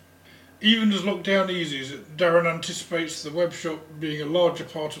for it. Even as lockdown eases, Darren anticipates the web shop being a larger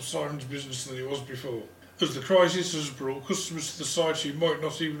part of Siren's business than it was before, as the crisis has brought customers to the site who might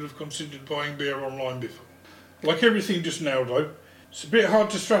not even have considered buying beer online before. Like everything just now though, it's a bit hard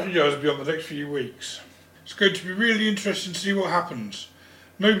to strategise beyond the next few weeks. It's going to be really interesting to see what happens.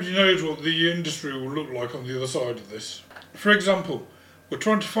 Nobody knows what the industry will look like on the other side of this. For example, we're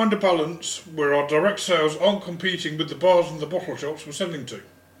trying to find a balance where our direct sales aren't competing with the bars and the bottle shops we're selling to.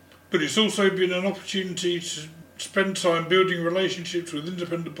 But it's also been an opportunity to spend time building relationships with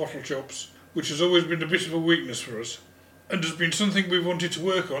independent bottle shops, which has always been a bit of a weakness for us, and has been something we've wanted to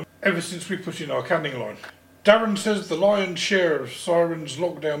work on ever since we put in our canning line. Darren says the lion's share of Siren's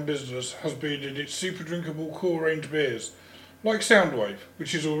lockdown business has been in its super drinkable core range beers, like Soundwave,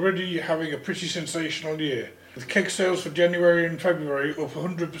 which is already having a pretty sensational year, with keg sales for January and February up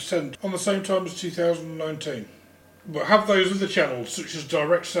 100% on the same time as 2019. But have those other channels, such as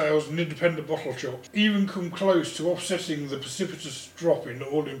direct sales and independent bottle shops, even come close to offsetting the precipitous drop in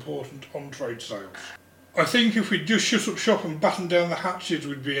all-important on-trade sales? I think if we'd just shut up shop and batten down the hatches,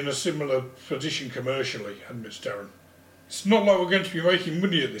 we'd be in a similar position commercially, admits Darren. It's not like we're going to be making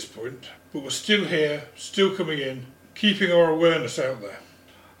money at this point, but we're still here, still coming in, keeping our awareness out there.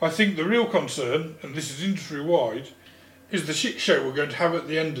 I think the real concern, and this is industry-wide, is the shit show we're going to have at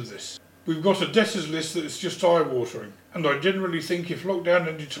the end of this. We've got a debtors list that is just eye-watering, and I generally think if lockdown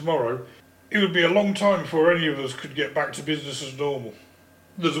ended tomorrow, it would be a long time before any of us could get back to business as normal.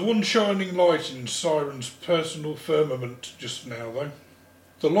 There's one shining light in Siren's personal firmament just now though.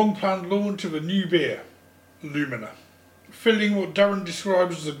 The long-planned launch of a new beer, Lumina, filling what Darren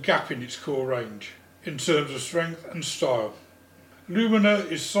describes as a gap in its core range, in terms of strength and style. Lumina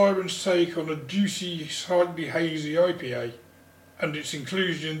is Siren's take on a juicy, slightly hazy IPA, and its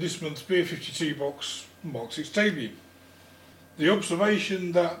inclusion in this month's Beer 52 box marks its debut. The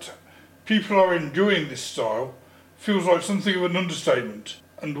observation that people are enjoying this style feels like something of an understatement,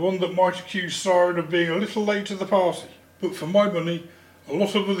 and one that might accuse Siren of being a little late to the party. But for my money, a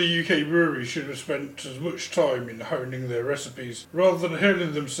lot of other UK breweries should have spent as much time in honing their recipes rather than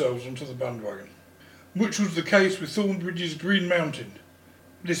hurling themselves onto the bandwagon. Much was the case with Thornbridge's Green Mountain,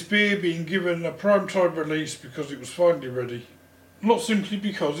 this beer being given a prime time release because it was finally ready, not simply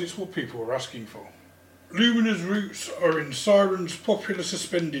because it's what people were asking for. Lumina's roots are in Siren's popular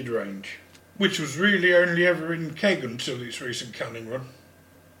suspended range, which was really only ever in keg until its recent canning run.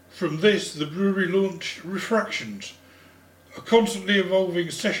 From this, the brewery launched Refractions, a constantly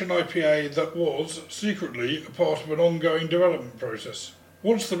evolving session IPA that was, secretly, a part of an ongoing development process.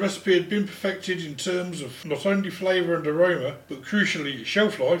 Once the recipe had been perfected in terms of not only flavour and aroma, but crucially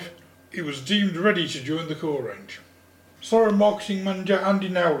shelf life, it was deemed ready to join the core range. Siren marketing manager Andy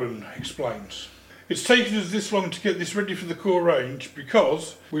Nowlan explains, "It's taken us this long to get this ready for the core range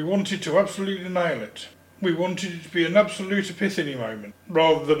because we wanted to absolutely nail it. We wanted it to be an absolute epiphany moment,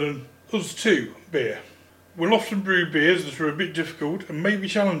 rather than an us too beer. We'll often brew beers that are a bit difficult and maybe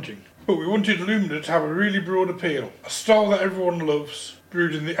challenging, but we wanted Lumina to have a really broad appeal, a style that everyone loves,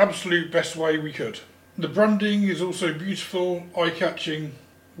 brewed in the absolute best way we could. The branding is also beautiful, eye-catching,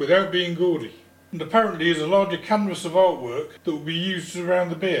 without being gaudy, and apparently is a larger canvas of artwork that will be used around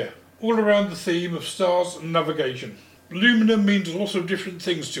the beer, all around the theme of stars and navigation. Lumina means a lot of different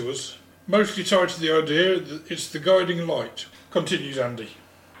things to us, mostly tied to the idea that it's the guiding light," continues Andy.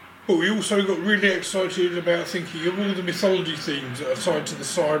 "But we also got really excited about thinking of all the mythology themes that are tied to the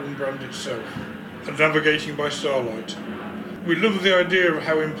Siren brand itself, and navigating by starlight. We love the idea of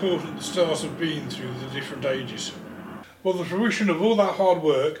how important the stars have been through the different ages. While the fruition of all that hard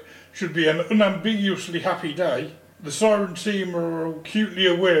work should be an unambiguously happy day, the Siren team are acutely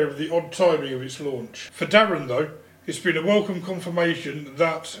aware of the odd timing of its launch. For Darren, though, it's been a welcome confirmation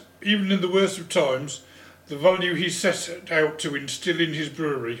that, even in the worst of times, the value he set out to instil in his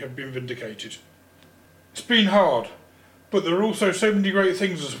brewery have been vindicated. It's been hard, but there are also so many great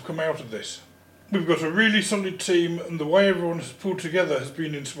things that have come out of this. We've got a really solid team, and the way everyone has pulled together has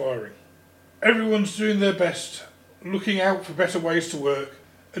been inspiring. Everyone's doing their best, looking out for better ways to work,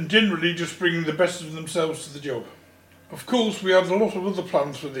 and generally just bringing the best of themselves to the job. Of course, we had a lot of other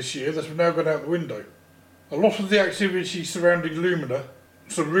plans for this year that have now gone out the window. A lot of the activity surrounding Lumina,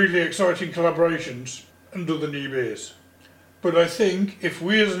 some really exciting collaborations, and other new beers. But I think if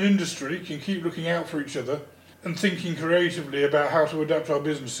we as an industry can keep looking out for each other and thinking creatively about how to adapt our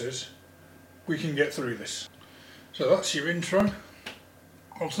businesses, we can get through this." So that's your intro.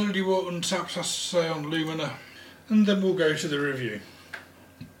 I'll tell you what Untapped has to say on Lumina, and then we'll go to the review.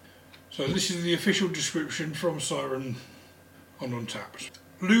 So this is the official description from Siren on Untapped.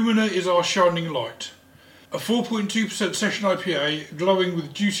 "Lumina is our shining light. A 4.2% session IPA glowing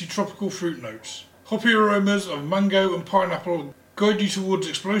with juicy tropical fruit notes. Hoppy aromas of mango and pineapple guide you towards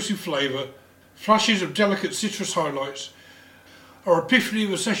explosive flavour, flashes of delicate citrus highlights, our epiphany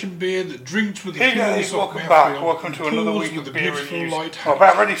of a session beer that drinks with a Hey guys, welcome back. Welcome to another week of beer reviews. I'm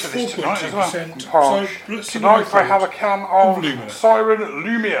about ready for this tonight as well. So tonight I have a can of Siren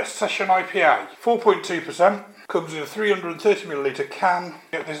Lumia Session IPA. 4.2%. Comes in a 330ml can.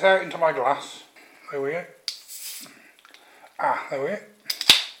 Get this out into my glass. There we go. There we go.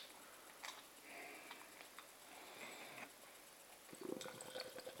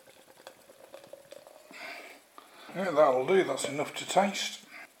 Yeah, that'll do, that's enough to taste.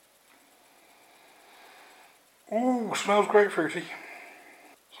 Ooh, smells grapefruity.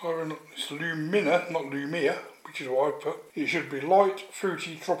 Siren, it's Lumina, not Lumia, which is what I put. It should be light,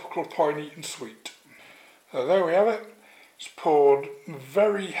 fruity, tropical, piney and sweet. So there we have it. It's poured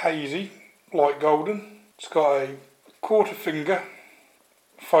very hazy, light golden. It's got a quarter finger,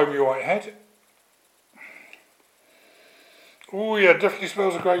 foamy white head. Oh yeah, definitely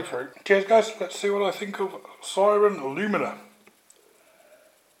smells of grapefruit. Cheers guys, let's see what I think of Siren Lumina.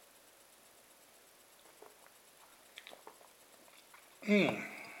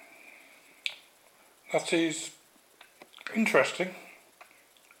 That is interesting.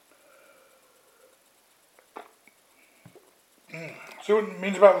 See what it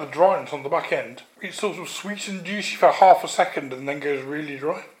means about the dryness on the back end? It's sort of sweet and juicy for half a second and then goes really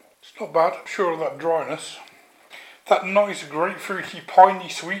dry. It's not bad, I'm sure of that dryness. That nice grapefruity piney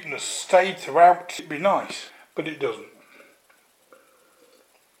sweetness stayed throughout. It'd be nice, but it doesn't.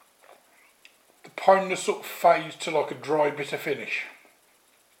 The pineness sort of fades to like a dry bitter finish.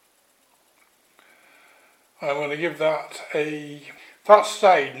 I'm going to give that that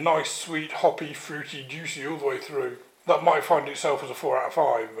stayed nice, sweet, hoppy, fruity, juicy all the way through. That might find itself as a 4 out of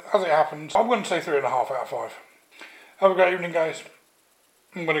 5. But as it happens, I'm going to say 3.5 out of 5. Have a great evening guys.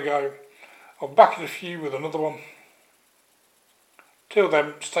 I'm going to go. I'll be back in a few with another one. Till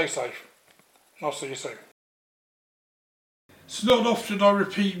then, stay safe, and I'll see you soon. It's not often I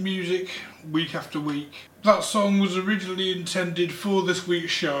repeat music week after week. That song was originally intended for this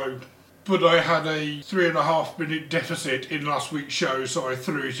week's show, but I had a 3.5 minute deficit in last week's show, so I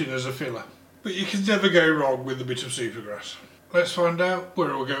threw it in as a filler. But you can never go wrong with a bit of Supergrass. Let's find out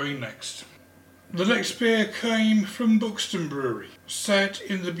where we're going next. The next beer came from Buxton Brewery, set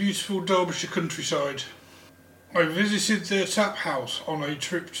in the beautiful Derbyshire countryside. I visited their tap house on a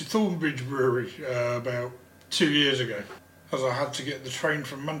trip to Thornbridge Brewery about 2 years ago, as I had to get the train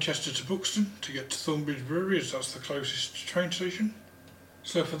from Manchester to Buxton to get to Thornbridge Brewery, as that's the closest train station.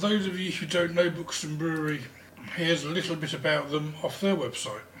 So for those of you who don't know Buxton Brewery, here's a little bit about them off their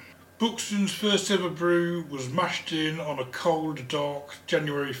website. Buxton's first ever brew was mashed in on a cold, dark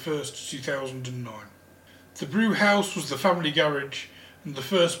January 1st, 2009. The brew house was the family garage, and the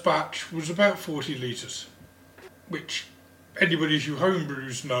first batch was about 40 litres, which anybody who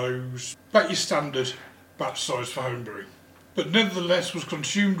homebrews knows about your standard batch size for homebrewing, but nevertheless was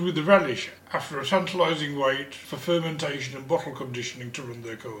consumed with a relish after a tantalising wait for fermentation and bottle conditioning to run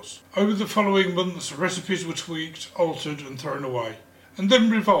their course. Over the following months, recipes were tweaked, altered and thrown away, and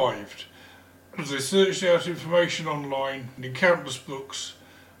then revived as they searched out information online and in countless books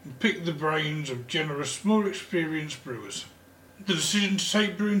and picked the brains of generous, more experienced brewers. The decision to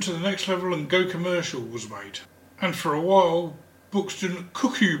take brewing to the next level and go commercial was made, and for a while Buxton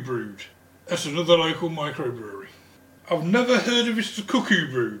cuckoo brewed at another local microbrewery. I've never heard of it as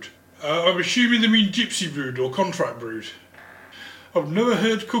cuckoo brewed. I'm assuming they mean gypsy brewed or contract brewed. I've never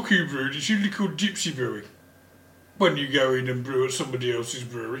heard cuckoo brewed, it's usually called gypsy brewing when you go in and brew at somebody else's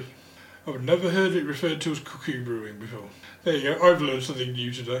brewery. I've never heard it referred to as cuckoo brewing before. There you go, I've learned something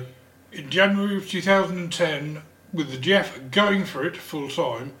new today. In January of 2010, with the Jeff going for it full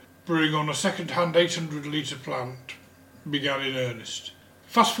time, brewing on a second-hand 800 litre plant began in earnest.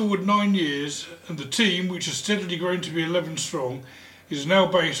 Fast forward 9 years, and the team, which has steadily grown to be 11 strong, is now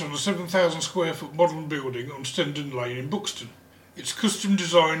based on a 7,000 square foot modern building on Stendon Lane in Buxton. Its custom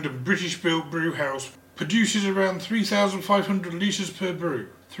designed and British built brew house produces around 3,500 litres per brew,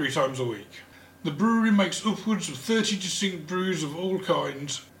 3 times a week. The brewery makes upwards of 30 distinct brews of all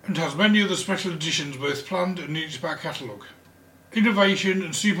kinds and has many other special editions both planned and in its back catalogue. Innovation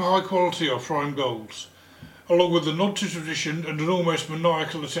and super high quality are prime goals, along with a nod to tradition and an almost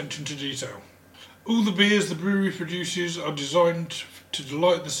maniacal attention to detail. All the beers the brewery produces are designed to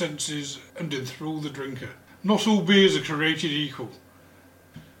delight the senses and enthrall the drinker. Not all beers are created equal.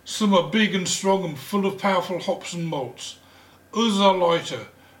 Some are big and strong and full of powerful hops and malts. Others are lighter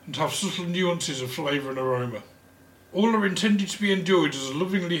and have subtle nuances of flavour and aroma. All are intended to be enjoyed as a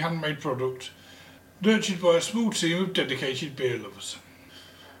lovingly handmade product, nurtured by a small team of dedicated beer lovers.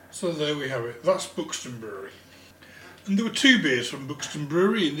 So there we have it, that's Buxton Brewery. And there were 2 beers from Buxton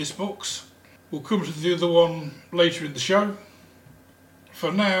Brewery in this box. We'll come to the other one later in the show.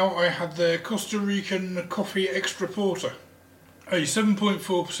 For now, I had their Costa Rican Coffee Extra Porter. A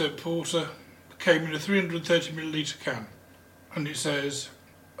 7.4% porter, came in a 330ml can. And it says,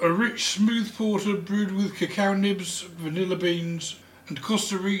 a rich, smooth porter brewed with cacao nibs, vanilla beans and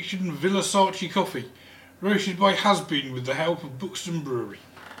Costa Rican Villa Sarchi coffee, roasted by Has-Been with the help of Buxton Brewery.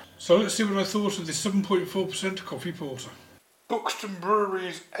 So let's see what I thought of this 7.4% coffee porter. Buxton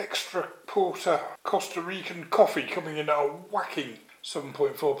Brewery's Extra Porter Costa Rican coffee coming in at a whacking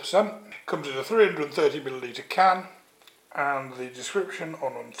 7.4%. Comes in a 330ml can, and the description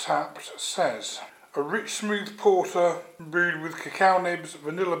on Untapped says, a rich smooth porter brewed with cacao nibs,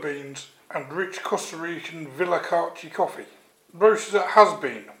 vanilla beans and rich Costa Rican Villa Sarchi coffee. Roasted at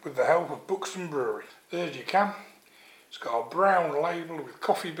Has-Been with the help of Buxton Brewery. There's your can. It's got a brown label with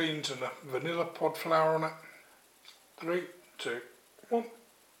coffee beans and a vanilla pod flour on it. 3, 2, 1.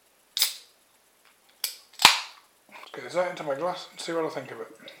 Let's get this out into my glass and see what I think of it.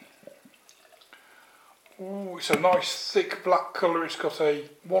 Ooh, it's a nice thick black colour. It's got a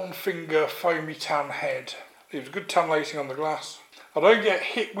 1 finger foamy tan head. Leaves good tan lacing on the glass. I don't get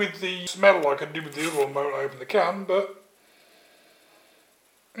hit with the smell like I did with the other one when I opened the can, but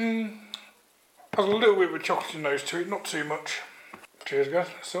has a little bit of a chocolatey nose to it, not too much. Cheers guys,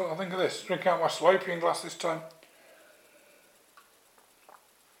 let's see what I think of this. Drink out my Salopian glass this time.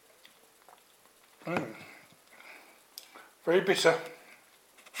 Very bitter.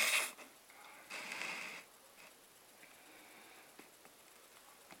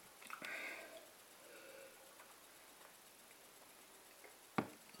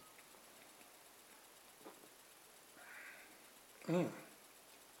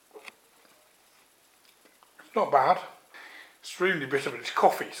 It's not bad. It's extremely bitter, but it's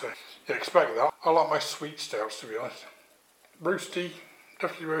coffee, so you'd expect that. I like my sweet stouts, to be honest. Roasty,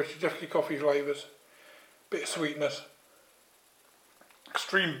 definitely coffee flavours. Bit of sweetness.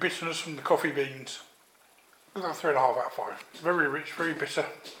 Extreme bitterness from the coffee beans. I've got 3.5 out of 5. Very rich, very bitter.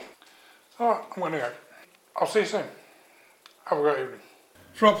 Alright, I'm going to go. I'll see you soon. Have a great evening.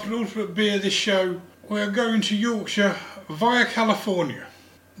 For our penultimate beer this show, we are going to Yorkshire via California.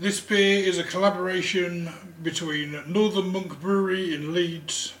 This beer is a collaboration between Northern Monk Brewery in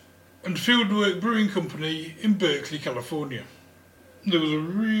Leeds and Fieldwork Brewing Company in Berkeley, California. There was a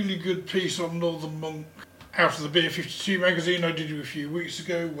really good piece on Northern Monk out of the Beer 52 magazine I did a few weeks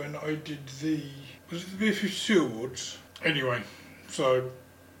ago when I did was it the Beer 52 Awards? Anyway, so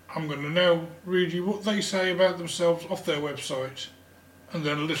I'm going to now read you what they say about themselves off their website, and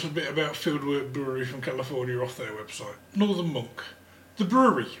then a little bit about Fieldwork Brewery from California off their website. Northern Monk. The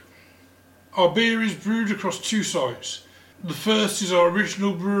brewery. Our beer is brewed across 2 sites. The first is our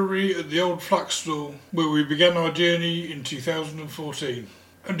original brewery at the Old Flax Stall, where we began our journey in 2014,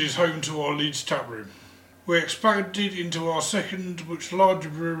 and is home to our Leeds tap room. We expanded into our second, much larger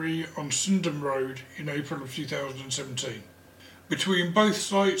brewery on Syndham Road in April of 2017. Between both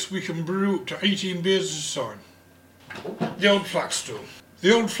sites we can brew up to 18 beers at a time. The Old Flax Stall.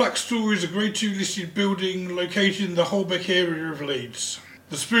 The Old Flax Stall is a Grade 2 listed building located in the Holbeck area of Leeds,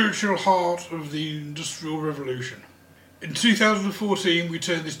 the spiritual heart of the Industrial Revolution. In 2014 we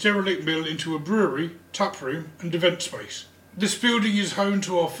turned this derelict mill into a brewery, tap room and event space. This building is home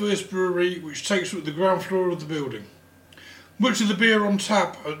to our first brewery, which takes up the ground floor of the building. Much of the beer on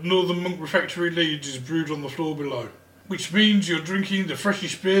tap at Northern Monk Refectory Leeds is brewed on the floor below, which means you're drinking the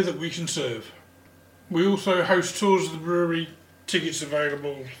freshest beer that we can serve. We also host tours of the brewery, tickets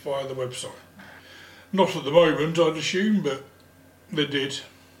available via the website. Not at the moment, I'd assume, but they did.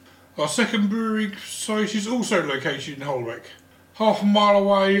 Our second brewery site is also located in Holbeck, half a mile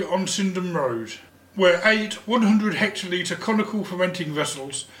away on Syndham Road, where 8 100 hectolitre conical fermenting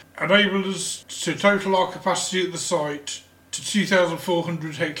vessels enable us to total our capacity at the site to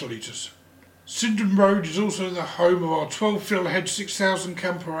 2,400 hectolitres. Syndham Road is also the home of our 12 fill head 6,000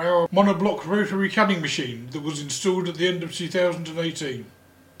 can per hour monoblock rotary canning machine that was installed at the end of 2018.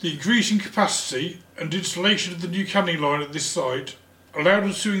 The increasing capacity and installation of the new canning line at this site allowed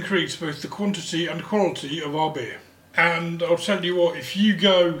us to increase both the quantity and quality of our beer. And I'll tell you what, if you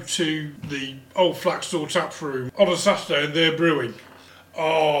go to the Old Flax Stall tap room on a Saturday and they're brewing,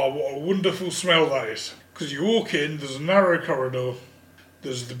 oh, what a wonderful smell that is. Because you walk in, there's a narrow corridor,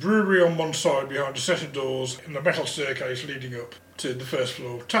 there's the brewery on one side behind a set of doors and the metal staircase leading up to the first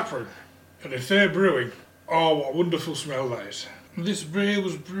floor tap room. And if they're brewing, oh, what a wonderful smell that is. And this beer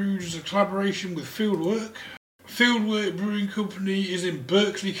was brewed as a collaboration with Fieldwork. Fieldwork Brewing Company is in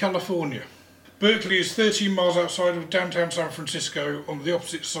Berkeley, California. Berkeley is 13 miles outside of downtown San Francisco on the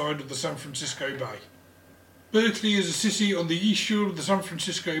opposite side of the San Francisco Bay. Berkeley is a city on the east shore of the San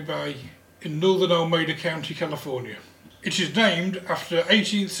Francisco Bay in northern Alameda County, California. It is named after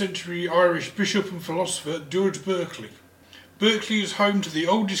 18th century Irish bishop and philosopher George Berkeley. Berkeley is home to the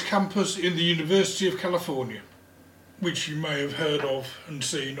oldest campus in the University of California, which you may have heard of and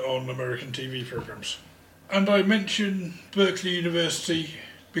seen on American TV programs. And I mention Berkeley University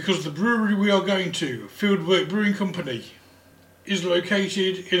because the brewery we are going to, Fieldwork Brewing Company, is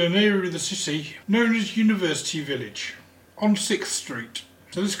located in an area of the city known as University Village, on 6th Street.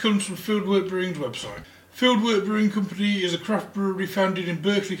 So this comes from Fieldwork Brewing's website. Fieldwork Brewing Company is a craft brewery founded in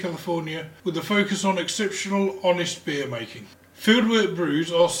Berkeley, California, with a focus on exceptional, honest beer making. Fieldwork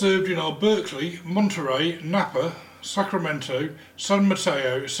brews are served in our Berkeley, Monterey, Napa, Sacramento, San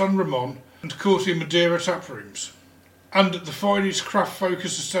Mateo, San Ramon and Corte Madera tap rooms, and at the finest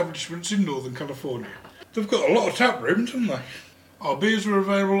craft-focused establishments in Northern California. They've got a lot of tap rooms, haven't they? Our beers are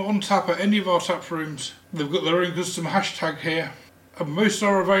available on tap at any of our tap rooms. They've got their own custom hashtag here, and most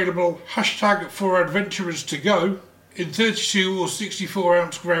are available hashtag for adventurers to go in 32 or 64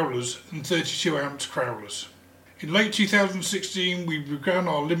 ounce growlers and 32 ounce crowlers. In late 2016 we began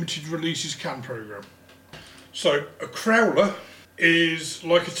our limited releases can programme. So a crowler is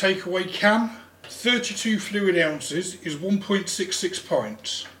like a takeaway can. 32 fluid ounces is 1.66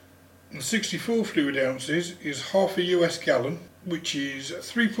 pints. And 64 fluid ounces is half a US gallon, which is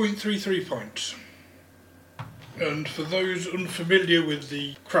 3.33 pints. And for those unfamiliar with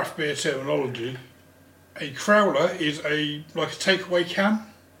the craft beer terminology, a crowler is like a takeaway can.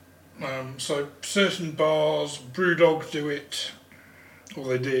 So certain bars, Brewdog do it, or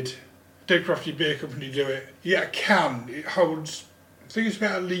they did. Dead Crafty Beer Company do it. Yeah, a can. It holds, I think it's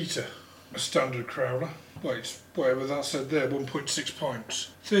about a litre, a standard crowler. Well, it's whatever that said there, 1.6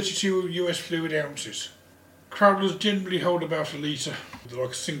 pints. 32 US fluid ounces. Crowlers generally hold about a litre,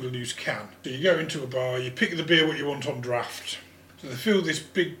 like a single-use can. So you go into a bar, you pick the beer what you want on draft. So they fill this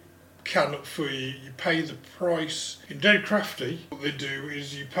big can up for you, you pay the price. In Dead Crafty, what they do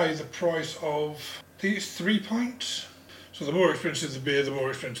is you pay the price of, I think it's 3 pints. So the more expensive the beer, the more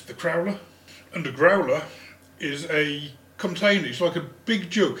expensive the growler. And a growler is a container, it's like a big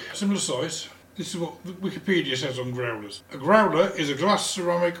jug, similar size. This is what Wikipedia says on growlers. A growler is a glass,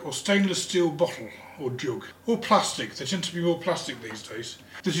 ceramic or stainless steel bottle or jug, or plastic, they tend to be more plastic these days,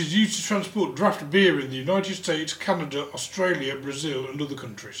 that is used to transport draft beer in the United States, Canada, Australia, Brazil and other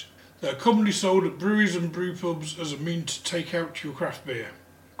countries. They are commonly sold at breweries and brew pubs as a means to take out your craft beer.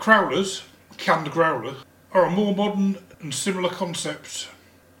 Crowlers, canned growler, are a more modern and similar concept,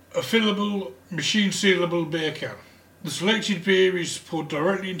 a fillable, machine sealable beer can. The selected beer is poured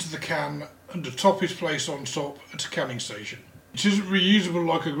directly into the can and a top is placed on top at a canning station. It isn't reusable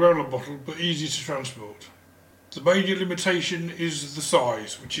like a growler bottle, but easy to transport. The major limitation is the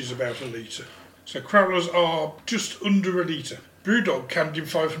size, which is about a litre. So crowlers are just under a litre. Brewdog canned in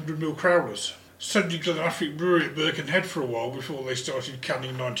 500ml crowlers. Studied Glenafric Brewery at Birkenhead for a while before they started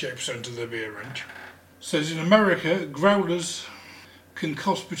canning 98% of their beer range. Says in America, growlers can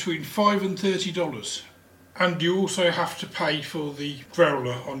cost between $5 and $30. And you also have to pay for the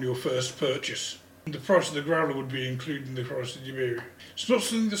growler on your first purchase. The price of the growler would be included in the price of your beer. It's not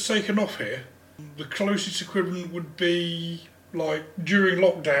something that's taken off here. The closest equivalent would be like during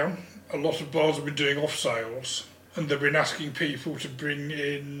lockdown, a lot of bars have been doing off sales and they've been asking people to bring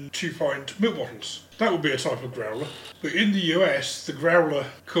in 2-pint milk bottles. That would be a type of growler. But in the US, the growler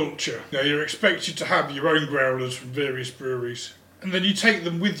culture, you're expected to have your own growlers from various breweries. And then you take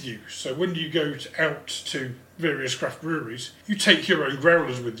them with you. So when you go out to various craft breweries, you take your own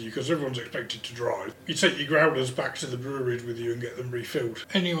growlers with you because everyone's expected to drive. You take your growlers back to the breweries with you and get them refilled.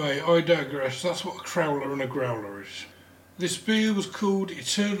 Anyway, I digress. That's what a crowler and a growler is. This beer was called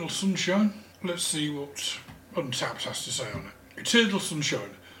Eternal Sunshine. Let's see what Untapped has to say on it. Eternal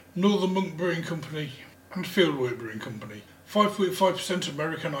Sunshine, Northern Monk Brewing Company and Fieldwork Brewing Company. 5.5%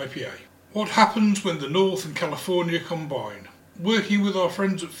 American IPA. What happens when the North and California combine? Working with our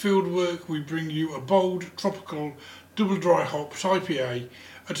friends at Fieldwork, we bring you a bold, tropical, double dry hopped IPA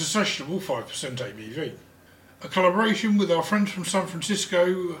at a sessionable 5% ABV. A collaboration with our friends from San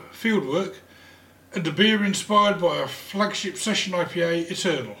Francisco, Fieldwork, and a beer inspired by our flagship session IPA,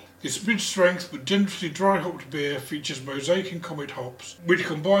 Eternal. This mid-strength but generously dry hopped beer features Mosaic and Comet hops, which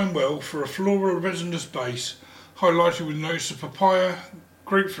combine well for a floral resinous base, highlighted with notes of papaya,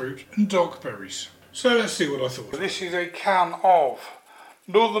 grapefruit and dark berries. So let's see what I thought. This is a can of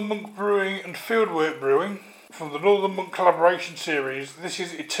Northern Monk Brewing and Fieldwork Brewing from the Northern Monk Collaboration Series. This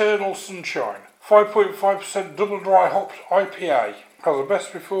is Eternal Sunshine, 5.5% double dry hopped IPA. Has a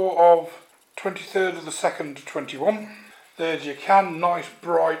best before of 23rd of the 2nd 21. There's your can, nice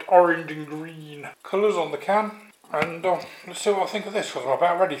bright orange and green colours on the can. And let's see what I think of this because I'm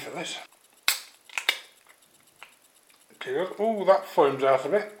about ready for this. Oh, that foams out a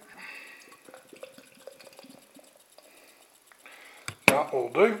bit. That will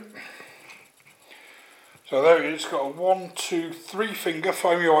do. So there it is, got a 1, 2, 3 finger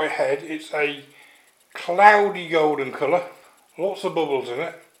foamy white head. It's a cloudy golden colour, lots of bubbles in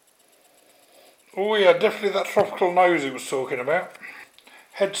it. Oh yeah, definitely that tropical nose it was talking about.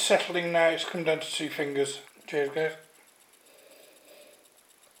 Head settling now, it's come down to 2 fingers. Cheers guys.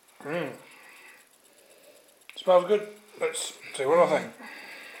 Smells good. Let's see what I think.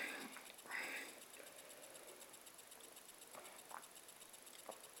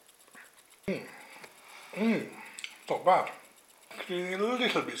 Not bad. Could be a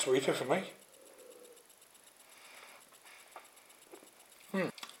little bit sweeter for me.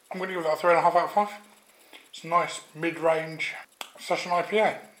 I'm going to give that a 3.5 out of 5. It's a nice mid-range session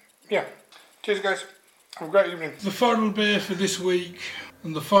IPA. Yeah. Cheers guys. Have a great evening. The final beer for this week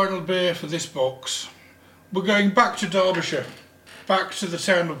and the final beer for this box. We're going back to Derbyshire. Back to the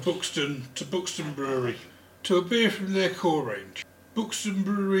town of Buxton, to Buxton Brewery. To a beer from their core range. Buxton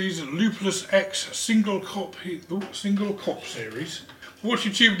Brewery's Lupulus X Single Cop series.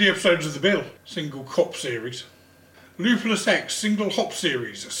 Watching too many episodes of The Bill. Single Cop series. Lupulus X Single Hop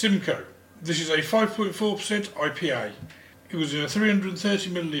Series, Simcoe. This is a 5.4% IPA. It was in a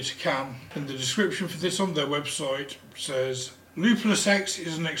 330ml can, and the description for this on their website says, Lupulus X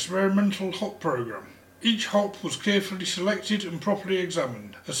is an experimental hop program. Each hop was carefully selected and properly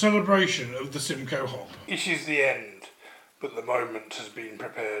examined, a celebration of the Simcoe hop. It is the end, but the moment has been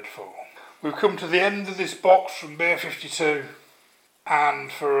prepared for. We've come to the end of this box from Beer 52,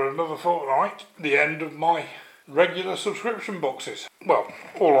 and for another fortnight, the end of my regular subscription boxes. Well,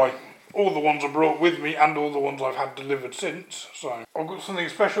 all I all the ones I brought with me and all the ones I've had delivered since. So I've got something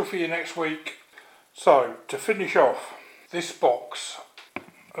special for you next week. So to finish off this box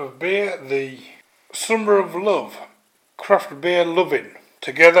of beer, the Summer of Love Craft Beer Loving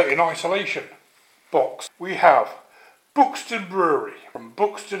Together in Isolation box, we have Buxton Brewery from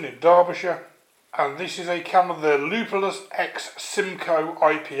Buxton in Derbyshire, and this is a can of the Lupulus X Simcoe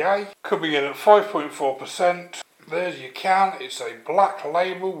IPA, coming in at 5.4%. There's your can. It's a black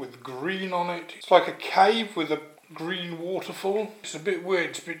label with green on it. It's like a cave with a green waterfall. It's a bit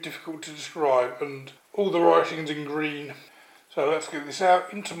weird, it's a bit difficult to describe, and all the writing's in green. So let's get this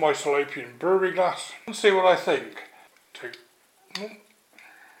out into my Salopian brewery glass and see what I think.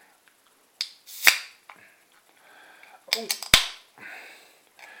 Oh.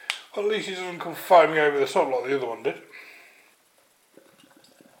 At least it doesn't come foaming over the top like the other one did.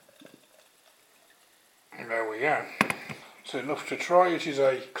 There we go. So enough to try. It is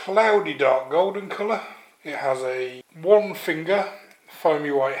a cloudy dark golden colour. It has a 1 finger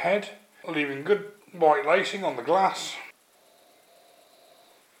foamy white head, leaving good white lacing on the glass.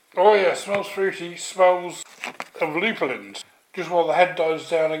 Oh yeah, smells fruity, smells of lupulins. Just while the head dies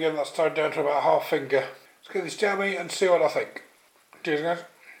down again, that's died down to about 1/2 finger. Let's get this down me and see what I think. Cheers guys.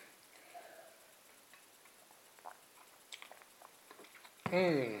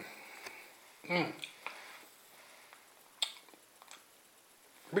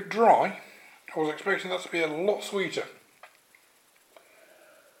 A bit dry. I was expecting that to be a lot sweeter.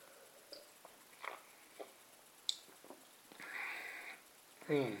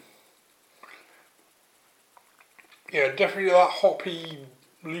 Yeah, definitely that hoppy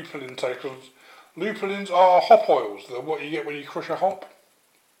lupulin taste. Lupulins are hop oils. They're what you get when you crush a hop.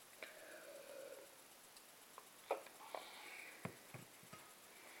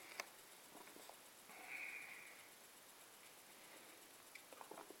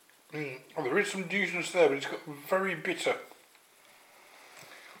 Oh, there is some juiciness there, but it's got very bitter.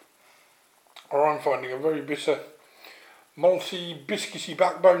 Or I'm finding a very bitter, malty, biscuity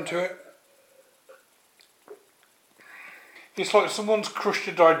backbone to it. It's like someone's crushed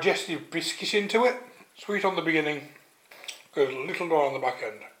a digestive biscuit into it. Sweet on the beginning, goes a little dry on the back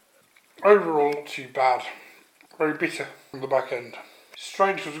end. Overall, not too bad. Very bitter on the back end.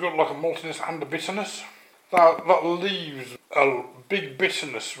 Strange because it's got like a maltiness and a bitterness. That leaves a big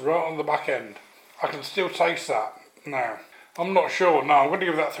bitterness right on the back end. I can still taste that now. I'm not sure. No, I'm going to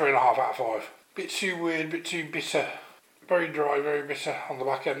give that 3.5 out of 5. Bit too weird, bit too bitter. Very dry, very bitter on the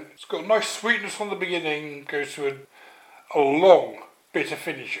back end. It's got a nice sweetness on the beginning, goes to a long, bitter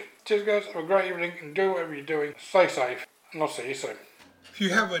finish. Cheers guys, have a great evening, enjoy whatever you're doing, stay safe, and I'll see you soon. If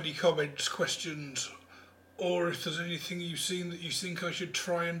you have any comments, questions, or if there's anything you've seen that you think I should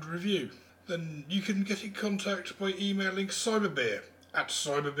try and review, then you can get in contact by emailing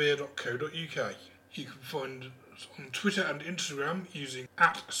cyberbeer@cyberbeer.co.uk. You can find us on Twitter and Instagram using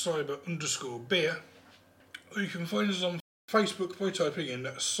 @cyber_beer, or you can find us on Facebook by typing in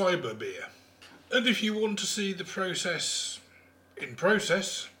cyberbeer. And if you want to see the process in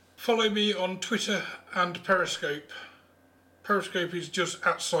process, follow me on Twitter and Periscope. Periscope is just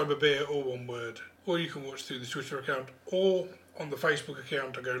 @cyberbeer, all one word, or you can watch through the Twitter account, or on the Facebook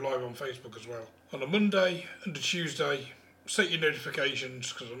account. I go live on Facebook as well. On a Monday and a Tuesday, set your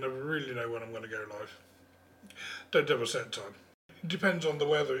notifications because I never really know when I'm going to go live. Don't have a set time. It depends on the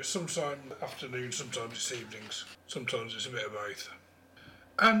weather. It's sometimes afternoon, sometimes it's evenings, sometimes it's a bit of both.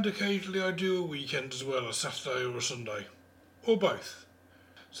 And occasionally I do a weekend as well, a Saturday or a Sunday, or both.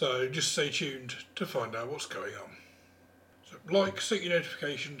 So just stay tuned to find out what's going on. So set your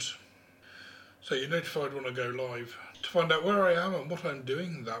notifications, so you're notified when I go live, to find out where I am and what I'm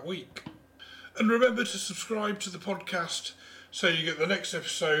doing that week. And remember to subscribe to the podcast so you get the next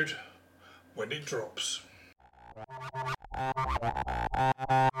episode when it drops.